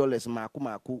 million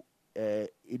maako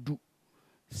edu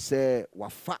se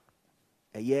wafa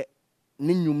eye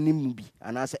ne nwum nim bi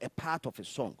anase a part of a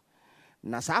song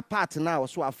na sa part na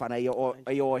so afa na ye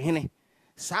ohene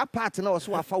sa part na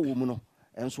so afa wo mu no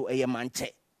enso eye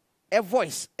manche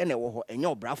voice ene wo ho enye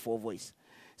obrafo voice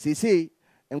say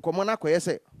enkomo na koye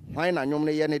se hwan na nwom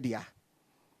ne ye ne dia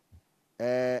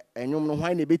enwom no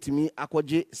hwan na betimi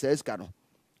akoje seska no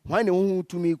hwan na hu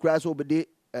tumi kura so obede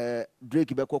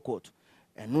Drake be court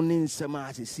eno ne nsema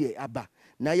asese aba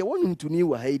na ye wonum tuni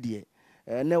wa haidie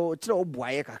na o kire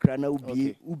oboaye kakra na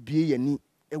ubie yani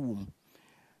ewum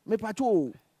me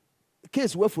pacho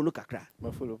case we follow kakra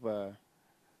ma follow pa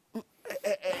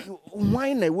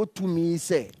why na wo to me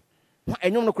say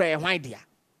enyum no kra hwan dia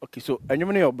okay so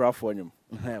enyum no your brafo enyum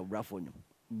brafo enyum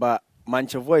but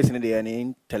mancha voice in the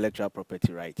intellectual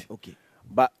property right okay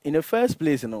but in the first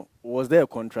place was there a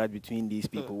contract between these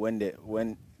people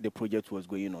when the project was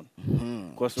going on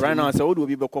because right now so would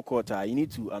be court you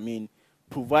need to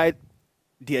provide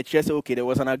the chess okay there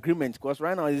was an agreement because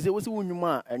right now they say what's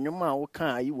unyuma enyuma wo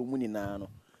kan yi wo mu ni na no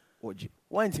oji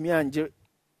want me anje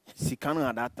sikano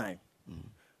at that time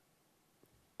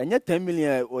and yet 10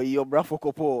 million or your brafo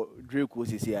couple Drake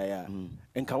was here,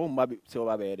 and come on,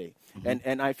 so day.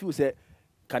 And I feel say,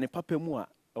 can a papa mua?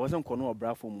 I wasn't going to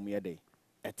brafo mumia day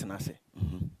at Tenase.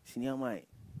 Senior my,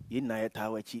 in Naya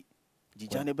Tawachi,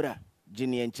 Gijanebra,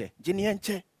 Jenny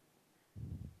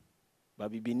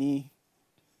Baby Bini,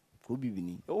 who be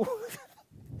Bini?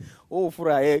 Oh, for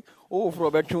a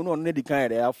bedroom on Neddy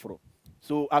kind of afro.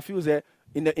 So I feel that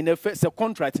in the first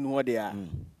contract in what they are.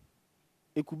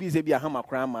 It could be a hammer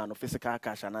crime man or physical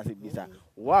cash and as it is.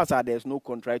 Whilst there's no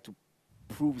contract to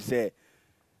prove say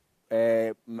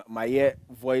my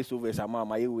voiceover sama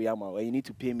my way you need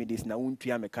to pay me this na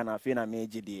untua me kana fe na me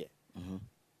gide.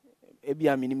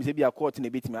 Ebi a minim se bi a court na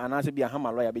bit me and as be a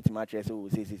hammer lawyer bit me address so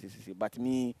say but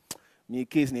me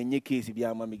case na nye case bi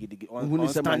ama me gide on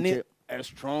stand a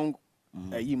strong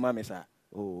yi mama sir.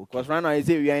 Oh, because right now I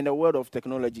say we are in the world of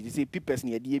technology. You see, people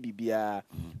near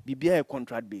BBA a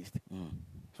contract based.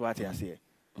 So what I say,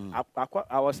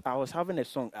 I was having a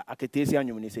song. Aketesia,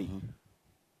 you say,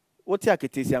 what's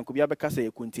Aketesia? Could be a beca say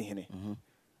a quintin.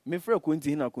 Me for a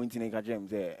quintin or quintin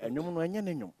James there, and you know, and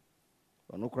you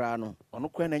no crown, or no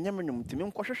crown, and yaminum to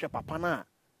me, cautious papana.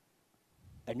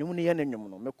 And you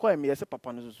know, me call me as a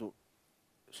papa. So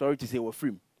sorry to say, we're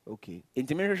free. Okay,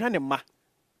 intimidation, ma.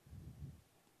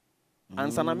 And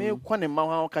Saname Kwan and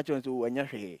Maha catch on to when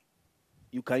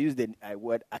you can use the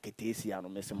word Aketesia no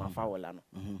Messima Fowlano.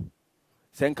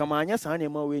 Senkamanya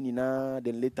Sanema Winina,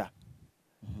 then later.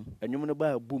 And you want to buy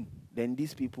a boom. Then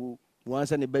these people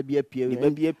once and a baby appear, and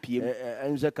the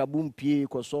kaboom pie,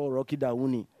 Coso, Rocky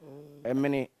Dawuni, and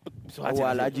many so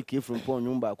I large came from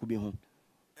Ponyumba could be home.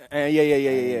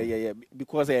 Yeah.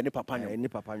 Because I any papa.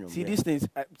 See these things,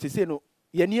 to say no.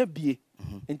 Near be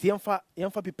and Tiamfa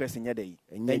people in your day,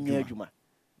 and near Juma.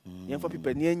 Yamfa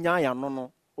people near Nya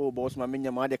no, oh, boss, my mania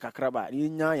mother cacraba,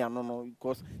 Nya no,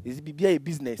 because it's be a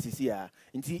business is here.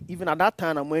 And see, even at that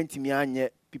time, I went to me and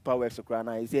people were so crying,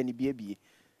 is any baby.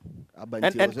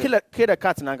 And kill a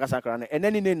cat in Ankasakran, and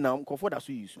then in now, comfort as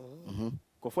we use.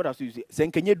 Comfort as we use.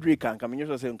 Send can you drink and come in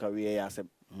your same career? So,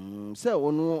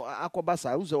 no,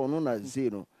 Akobasa, who's on a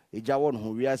zero, a Jawon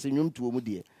who we are seeing to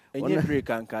Mudi. And you break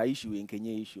and issue in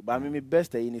Kenya issue. But I mean,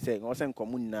 best in saying, or send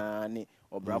commune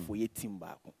or bravo ye team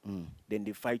back. Then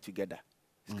they fight together.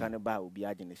 Scanner will be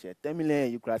adding the share. 10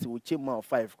 million you class will chip more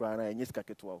 5 crown and yes,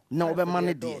 cacket 12. No, but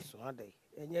money does.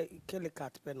 And you kill a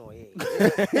cat pen or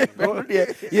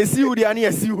yes, you, the ani,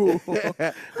 yes, you.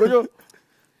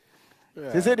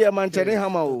 They said they are Manchester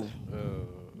Hammer.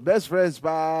 Best friends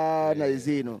by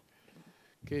Nazino.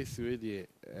 Case with you.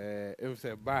 If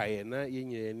they buy and not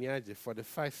in for the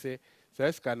fact say so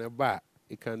it's kind of buy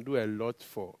it can do a lot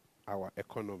for our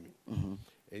economy.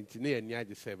 And today and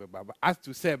yaji say but as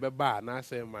to say buy na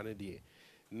say money there.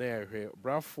 Na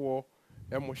brafo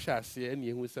emo sha say any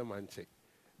who say manche.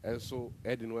 And so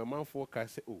edin we man for ka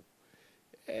say oh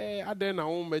aden na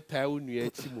won meta unu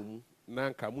achi mum na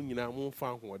nka mu nyina mu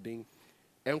fa hoden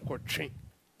enkotwe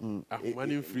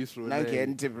money free throw na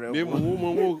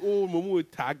mu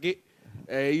target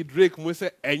Drake mo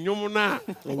say enyum na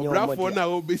brafo na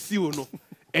obesi wo no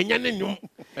enya ne nyum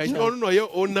enyo no your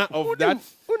owner of that.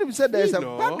 When said there's a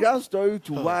background story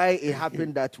to why it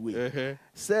happened that way.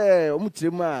 Say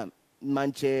omutrema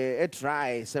manche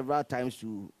try several times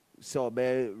to say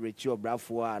obe reach your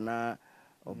brafo na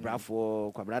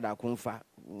brafo kwa brother konfa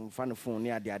fan phone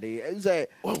near the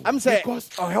I'm say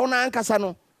oh na ankasa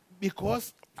no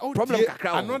because problem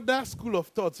another school of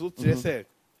thought so say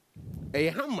a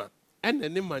hammer and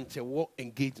any manche war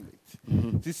engagement.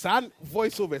 The son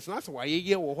voiceovers that's why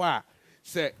ye wo ho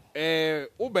say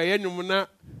obeye nwum na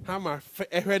hammer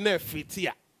ehwe na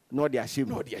fitia no dey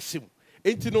ashim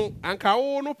enti no anka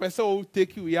wo no pese o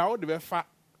take you ya wo de be fa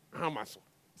hammer so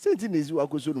senti nezi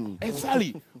wakoso no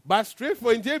exactly but straight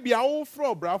for nje bia wo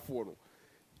fro brafo no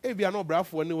e bia no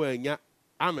brafo ne wa anya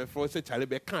amefro say chale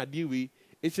be kan dey we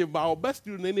it's about best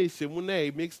do na shemu na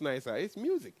it makes nicer it's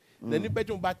music. Then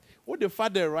bedroom, but what the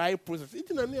father right process?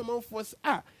 It's not near my force.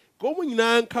 Go in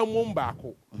come on back.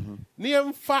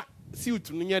 Near fat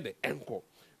suit near the ankle.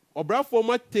 Or bravo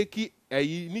might take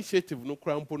initiative no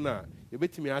crampona. You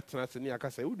bet me at Transania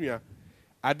Casa Unia.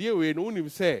 I dear we only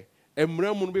say,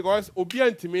 Emramun because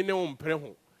obedient to me no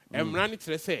preho.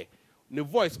 Emranich say, the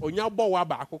voice on your bow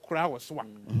back crowd was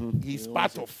one. He's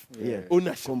part of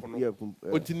ownership.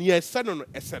 Until son on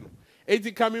a son.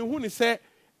 It's coming who say,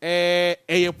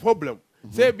 a problem.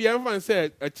 Say Bianvan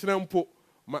said a trampo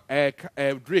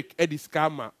Drake Eddie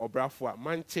Scammer or Brafua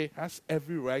Manche has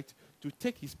every right to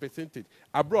take his percentage.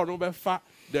 Abroad over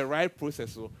the right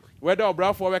process. Whether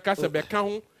Brafua Casa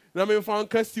Beckham, Namin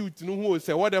found Cassuit no who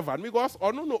say whatever. Because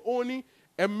or no only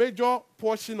a major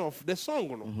portion of the song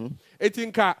no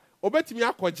etinka obetimi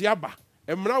akwaje aba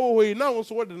emra wo hoyi na wo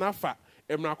so wo de na fa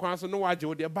emra kwan so no waje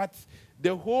wo de but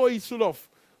the whole issue of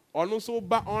ono so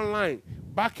ba online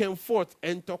back and forth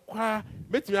and tokwa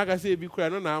betimi aka say bi kura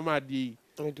no na ama de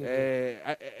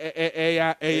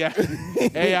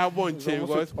bonche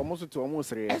because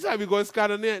almost esa because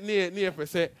kind near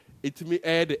say it me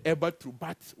the ever true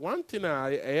but one thing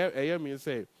I mean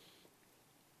say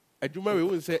adwuma we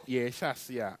won say ye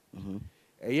hyase a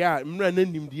mra na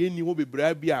nim de ni wo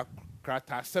bebra bi a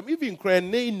krata sam even kra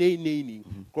nei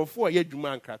krofo ye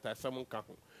adwuma krata sam nka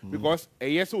ho because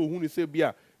so ohun say bi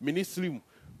a ministry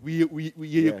we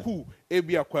ye cool e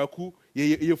bi akwaku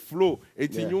ye flow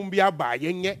etinyum bi aba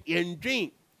ye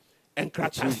ndwen and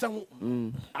krata sam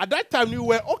at that time we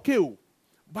were okay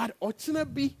but ochina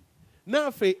bi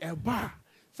na fe eba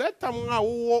say tam a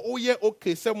wo ye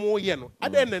okay sam wo ye no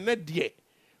ade na de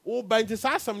o banji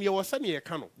sasam ye was ne ye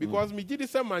ka no because me gidi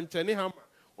say manchene ham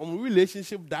on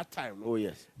relationship that time no? Oh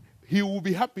yes, he will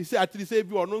be happy say at least say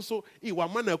bi ono so e wa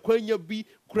man akwanya bi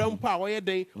krampa wo ye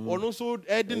den ono so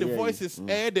adding the voices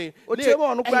den o tell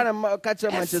on kra na catch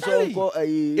manchester ko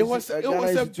it was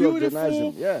a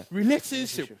beautiful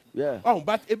relationship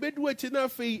but ebedu achi na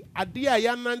fe ade a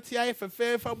ya nante aye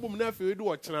fefe bom na fe edu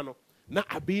o chena no na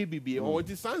abebi o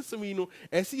di sansem yi no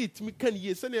esi etimi kan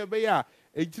ye se na ebe ya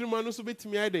ejirima no so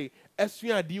betimi ade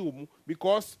esu ade omu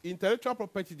because intellectual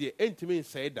property dey entimi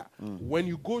say that when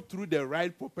you go through the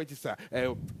right properties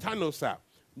channels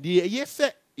the yes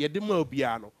ye de ma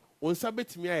obia no onsa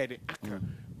betimi ayede aka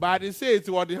but they say it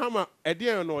what the hammer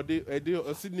ede no ede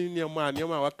osini niam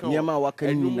a waka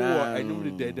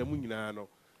enum de mu nyina no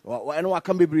wa no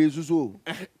aka bebre zuzu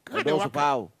o do so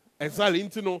pao exactly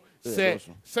into no say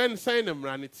send them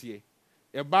run it here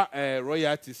about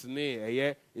royalties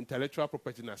ne intellectual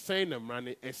property na sign them run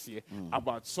it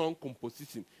about song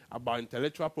composition about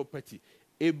intellectual property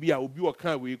ebia obi o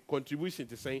kan we contribution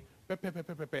to saying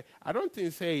pepe I don't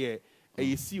think say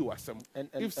you see what some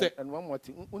and one more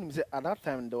thing when you say at that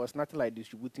time there was nothing like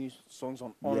distributing songs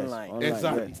on online.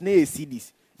 Exactly. It's near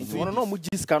CDs. It's one no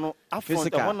mujis cano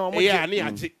physical. Ni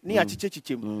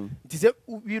achichechichem. It is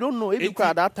you don't know if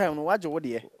at that time no watch what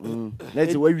there.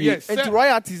 Let's where we and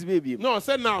royalties baby. No,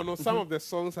 say now no some of the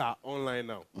songs are online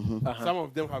now. Some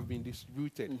of them have been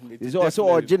distributed. It's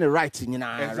also original rights in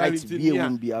right be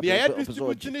won't be up. Yeah,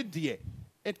 distributing it there.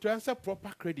 It transfer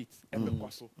proper credit and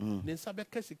because then sabe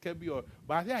kesika bi or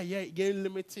but yeah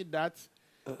limited that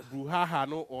bruhaha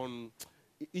no on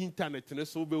internet na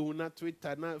so be na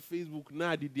Twitter na Facebook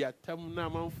na di atam na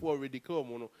manfo already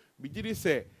come no bigiri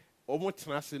say omo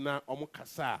tenase na omo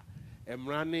kasa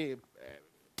emra ne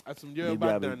asumje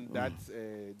better than that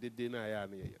the na ya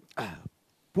na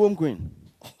Poem Queen.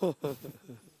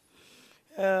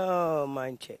 Oh,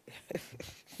 manche.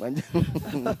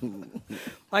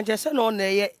 Manche no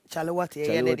ne chalawati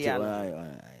ye ne dia.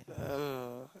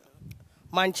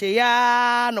 Manche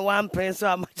ya no one prince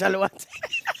of chalawati.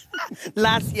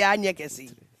 Last year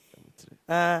nyekesi.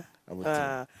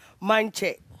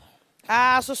 Manche.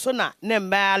 So na ne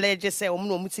mbale je se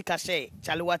omno mutika she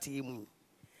chalawati mu.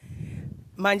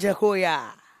 Manche ko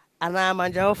ya ana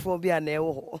manja phobia na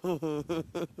ewo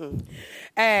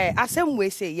asem we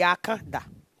say ya ka da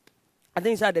I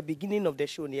think it's at the beginning of the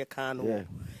show near Kano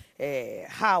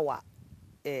how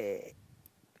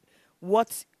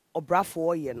what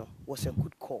Obrafo you know was a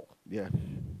good call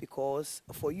because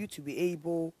for you to be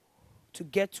able to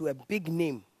get to a big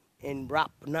name in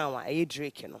rap now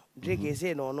Drake you know Drake is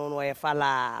no a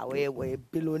fala or a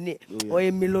billionaire or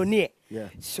a millionaire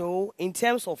so in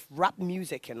terms of rap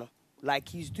music you know like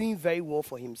he's doing very well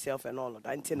for himself and all of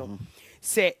that. You know,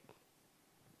 say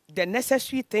the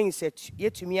necessary things that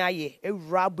yet to me a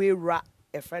rap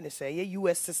a friend say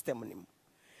US system on him.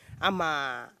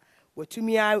 What to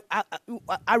me I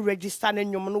register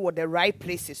and you know what the right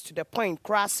places to the point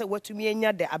cross what to me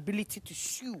and the ability to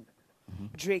sue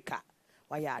Drake.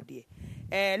 Why are they?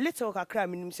 Little kakra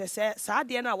minim say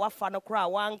Sadia na wafa no kra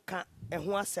wanka and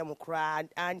who asem cry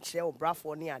and share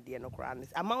Brafo near the no cry.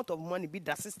 Amount of money be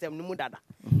the system no mudada.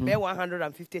 Pay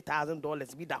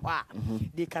 $150,000 be that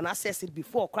they can access it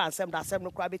before cry and some that seven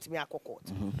no cry bit me a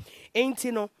court. Ain't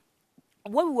you know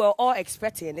what we were all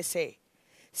expecting they say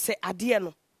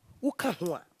adiano who can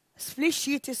split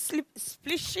sheet is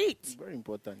split sheet. Very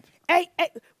important. Hey,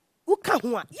 who can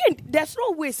there's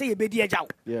no way say be dia jaw.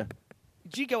 Yeah.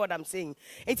 Do you get what I'm saying?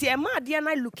 It's a mad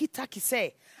I look it taki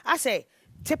say. I say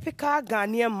typical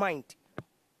Ghanaian mind.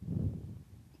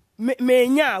 Me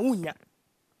nya unya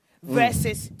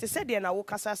versus to say the na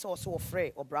wokasa also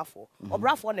afraid or brafo. Or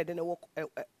brafo na den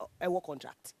a work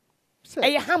contract.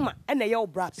 Eye hammer and a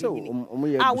bra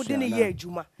I wouldn't hear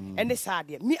Juma and the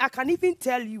sad. Me, I can even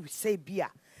tell you, say beer.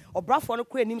 Or bra for no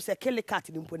queen him say kill a cat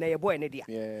in Pune boy and idea.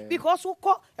 Because who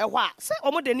call a what? Say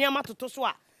almost the near matter to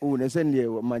swat. Oh, they send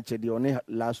you Manchester the only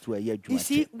last 2 years. You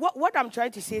see, what I'm trying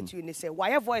to say to you is say, why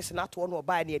a voice not one or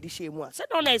buy near the shame one? Say,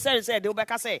 don't I say, they'll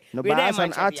back say, no, but as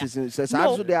an artist, says,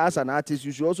 as an artist,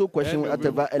 you should also question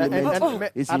whatever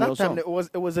element is in your song. It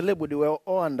was a label they were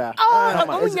all under.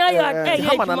 Oh,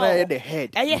 yeah, the head.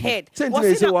 A head.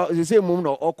 They say, Moon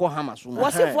or Hamas.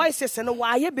 Was it voices and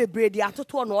why you be bread the other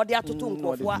one or the other two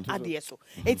of what I dare so?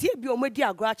 It's here be a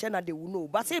media gratch and they will know,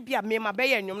 but say be a me, my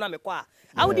bay and your name.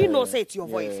 I wouldn't know say it's your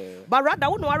voice. But rather, I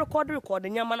wouldn't record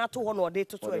and Yamana to 1 or day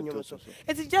to 2 and so.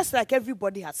 It's just like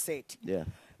everybody has said. Yeah.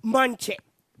 Manche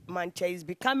is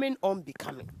becoming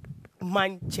unbecoming.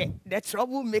 Manche, the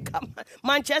troublemaker.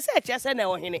 Manchester, just and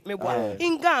in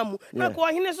Gamu, not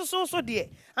going so dear.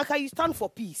 And can you stand for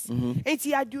peace? And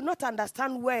see, I do not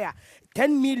understand where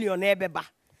 10 million ebeba.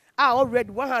 I already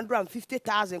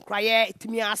 150,000 cry to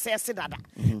me. I say that.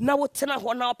 Now what tena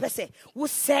hona pese? We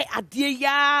say a dear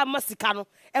ya masikano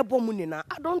ebomunina.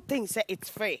 I don't think say it's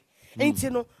fair. Ain't you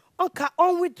know?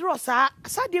 On withdraw sir.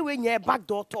 Saturday when you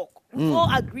backdoor talk. We all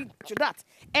agree to that.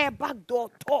 A backdoor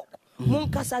talk.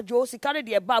 Monkasa Josie carry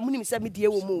the bar munim send me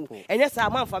dear woman. And yes,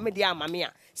 I'm man for me dear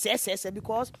mamia. Say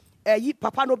because.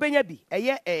 Papa no benyabi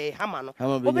hamano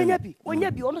obenyabi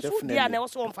onyabi ono so dia na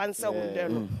so mfansa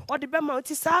won or the bema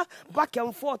tisa back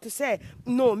and forth to say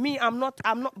no me I'm not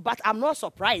but I'm not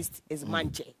surprised is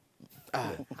Manche.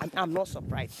 I'm not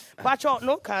surprised but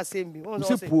no can say me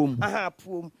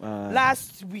poem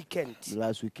last weekend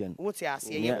what you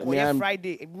say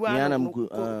Friday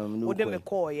we dem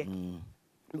call ye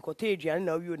because Adrian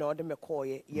now you know dem call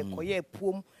ye koye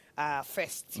poem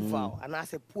festival and I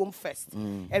say poem fest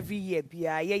every year be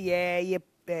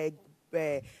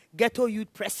ghetto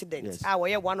youth president. I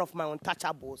was one of my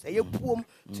untouchables. A poem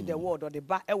to the world or the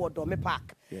back Dome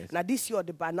Park. Now this year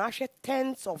the Banashe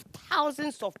tens of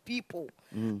thousands of people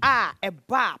are a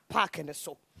bar park and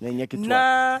so.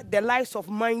 Now the lives of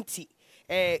Mighty.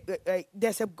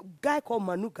 There's a guy called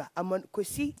Manuga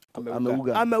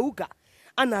Amauga.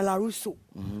 Anna Larusso.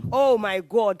 Oh my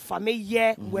God, for me,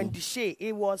 when the show,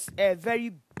 it was a very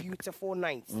beautiful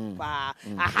night. I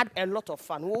had a lot of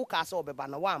fun. On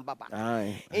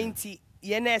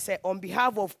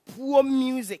behalf of poor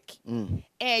music, me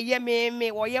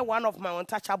one of my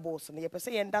untouchables. And you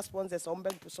say, and that's one that's on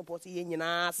support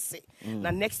now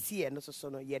next year, no so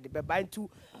no the baby to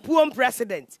poor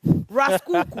president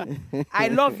Raskuku. I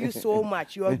love you so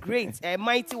much. You are great.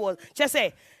 Mighty was just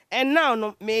say. And now,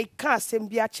 no, me can't send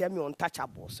be a me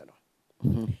untouchables.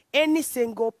 Any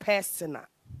single person,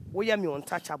 we are me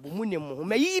untouchable. Munimo,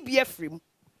 may ye be a free.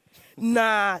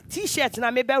 Na T-shirts na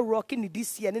maybe rocking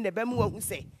this year, and the Bemu who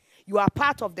say you are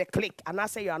part of the clique, and I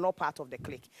say you are not part of the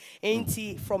clique. Ain't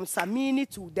from Samini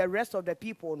to the rest of the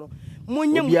people, no.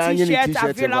 Munyam T-shirts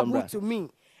available to me.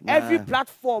 Every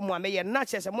platform, I may not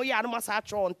just a moya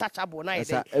massacre untouchable. I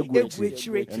say,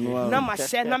 Nama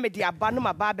share Namadia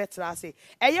Banuma Babet, say,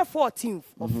 14th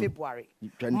of February.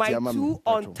 My 2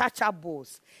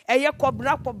 untouchables.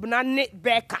 Kobra Pobnane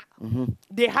Becca.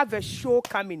 They have a show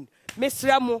coming. Miss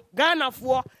Ramo, Ghana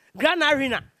for Grand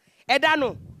Arena.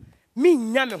 Edano. Me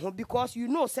nyame because you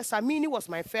know Sesamini was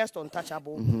my first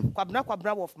untouchable.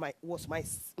 Kwabna was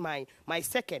my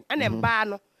second. And then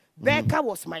Bano. Becca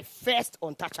was my first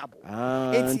untouchable.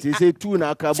 And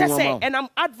I'm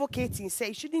advocating, say,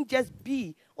 it shouldn't just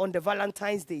be on the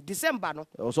Valentine's Day. December, no?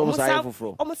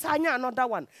 Almost another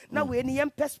one. Now, we're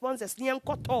in the sponsors,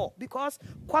 because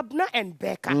Kwabna and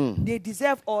Becca, they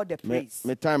deserve all the praise.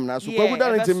 My time now. So,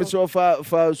 Kwabna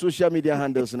for social media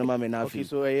handles. Okay,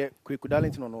 so,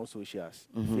 Kwabna on all socials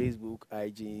Facebook,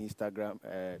 IG, Instagram,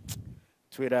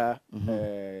 Twitter,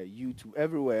 YouTube,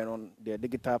 everywhere on the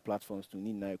digital platforms to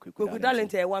need now.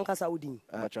 Kwabna one Kasaudi.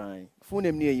 Trying. Phone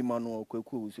name near Emmanuel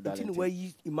Kweku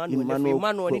Usudalente. Emmanuel,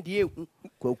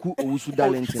 Kweku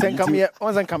Usudalente. Send come here.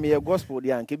 Once I come here, gospel,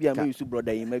 yeah, and keep your used to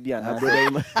brother, maybe an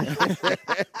brother.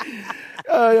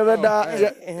 Oh,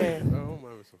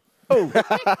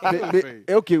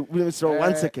 okay, Mr.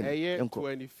 1 second.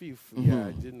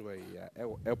 25th, January,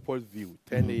 Airport View,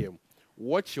 10 a.m.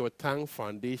 Watch Your Tongue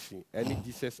Foundation, any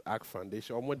Jesus Act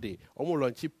Foundation, almost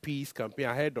launch a peace campaign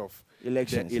ahead of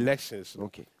elections.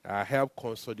 Okay. Help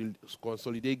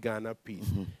consolidate Ghana peace.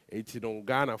 It's in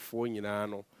Ghana for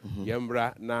Yinano,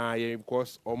 Yembra, na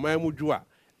because Omamujua,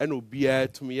 and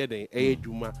Obia to me, a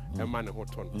Juma, and Man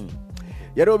Hoton.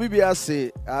 Yado BB, I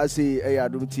say,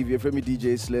 Adom TV, from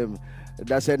DJ Slim.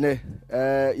 that's ene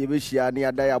yebeshia ne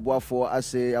ada yaboafo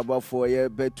ase yaboafo ye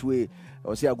betway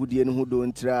o se agudie ne ho do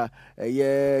ntra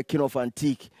ye king of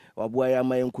antique waboa ya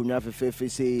ma enkunwa fefefe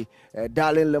say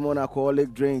darling lemon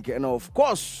alcoholic drink, and of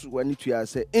course when it you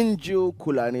say angel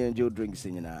cooler and angel drinks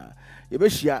nyina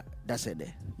yebeshia that's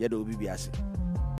ene ye do bibi ase.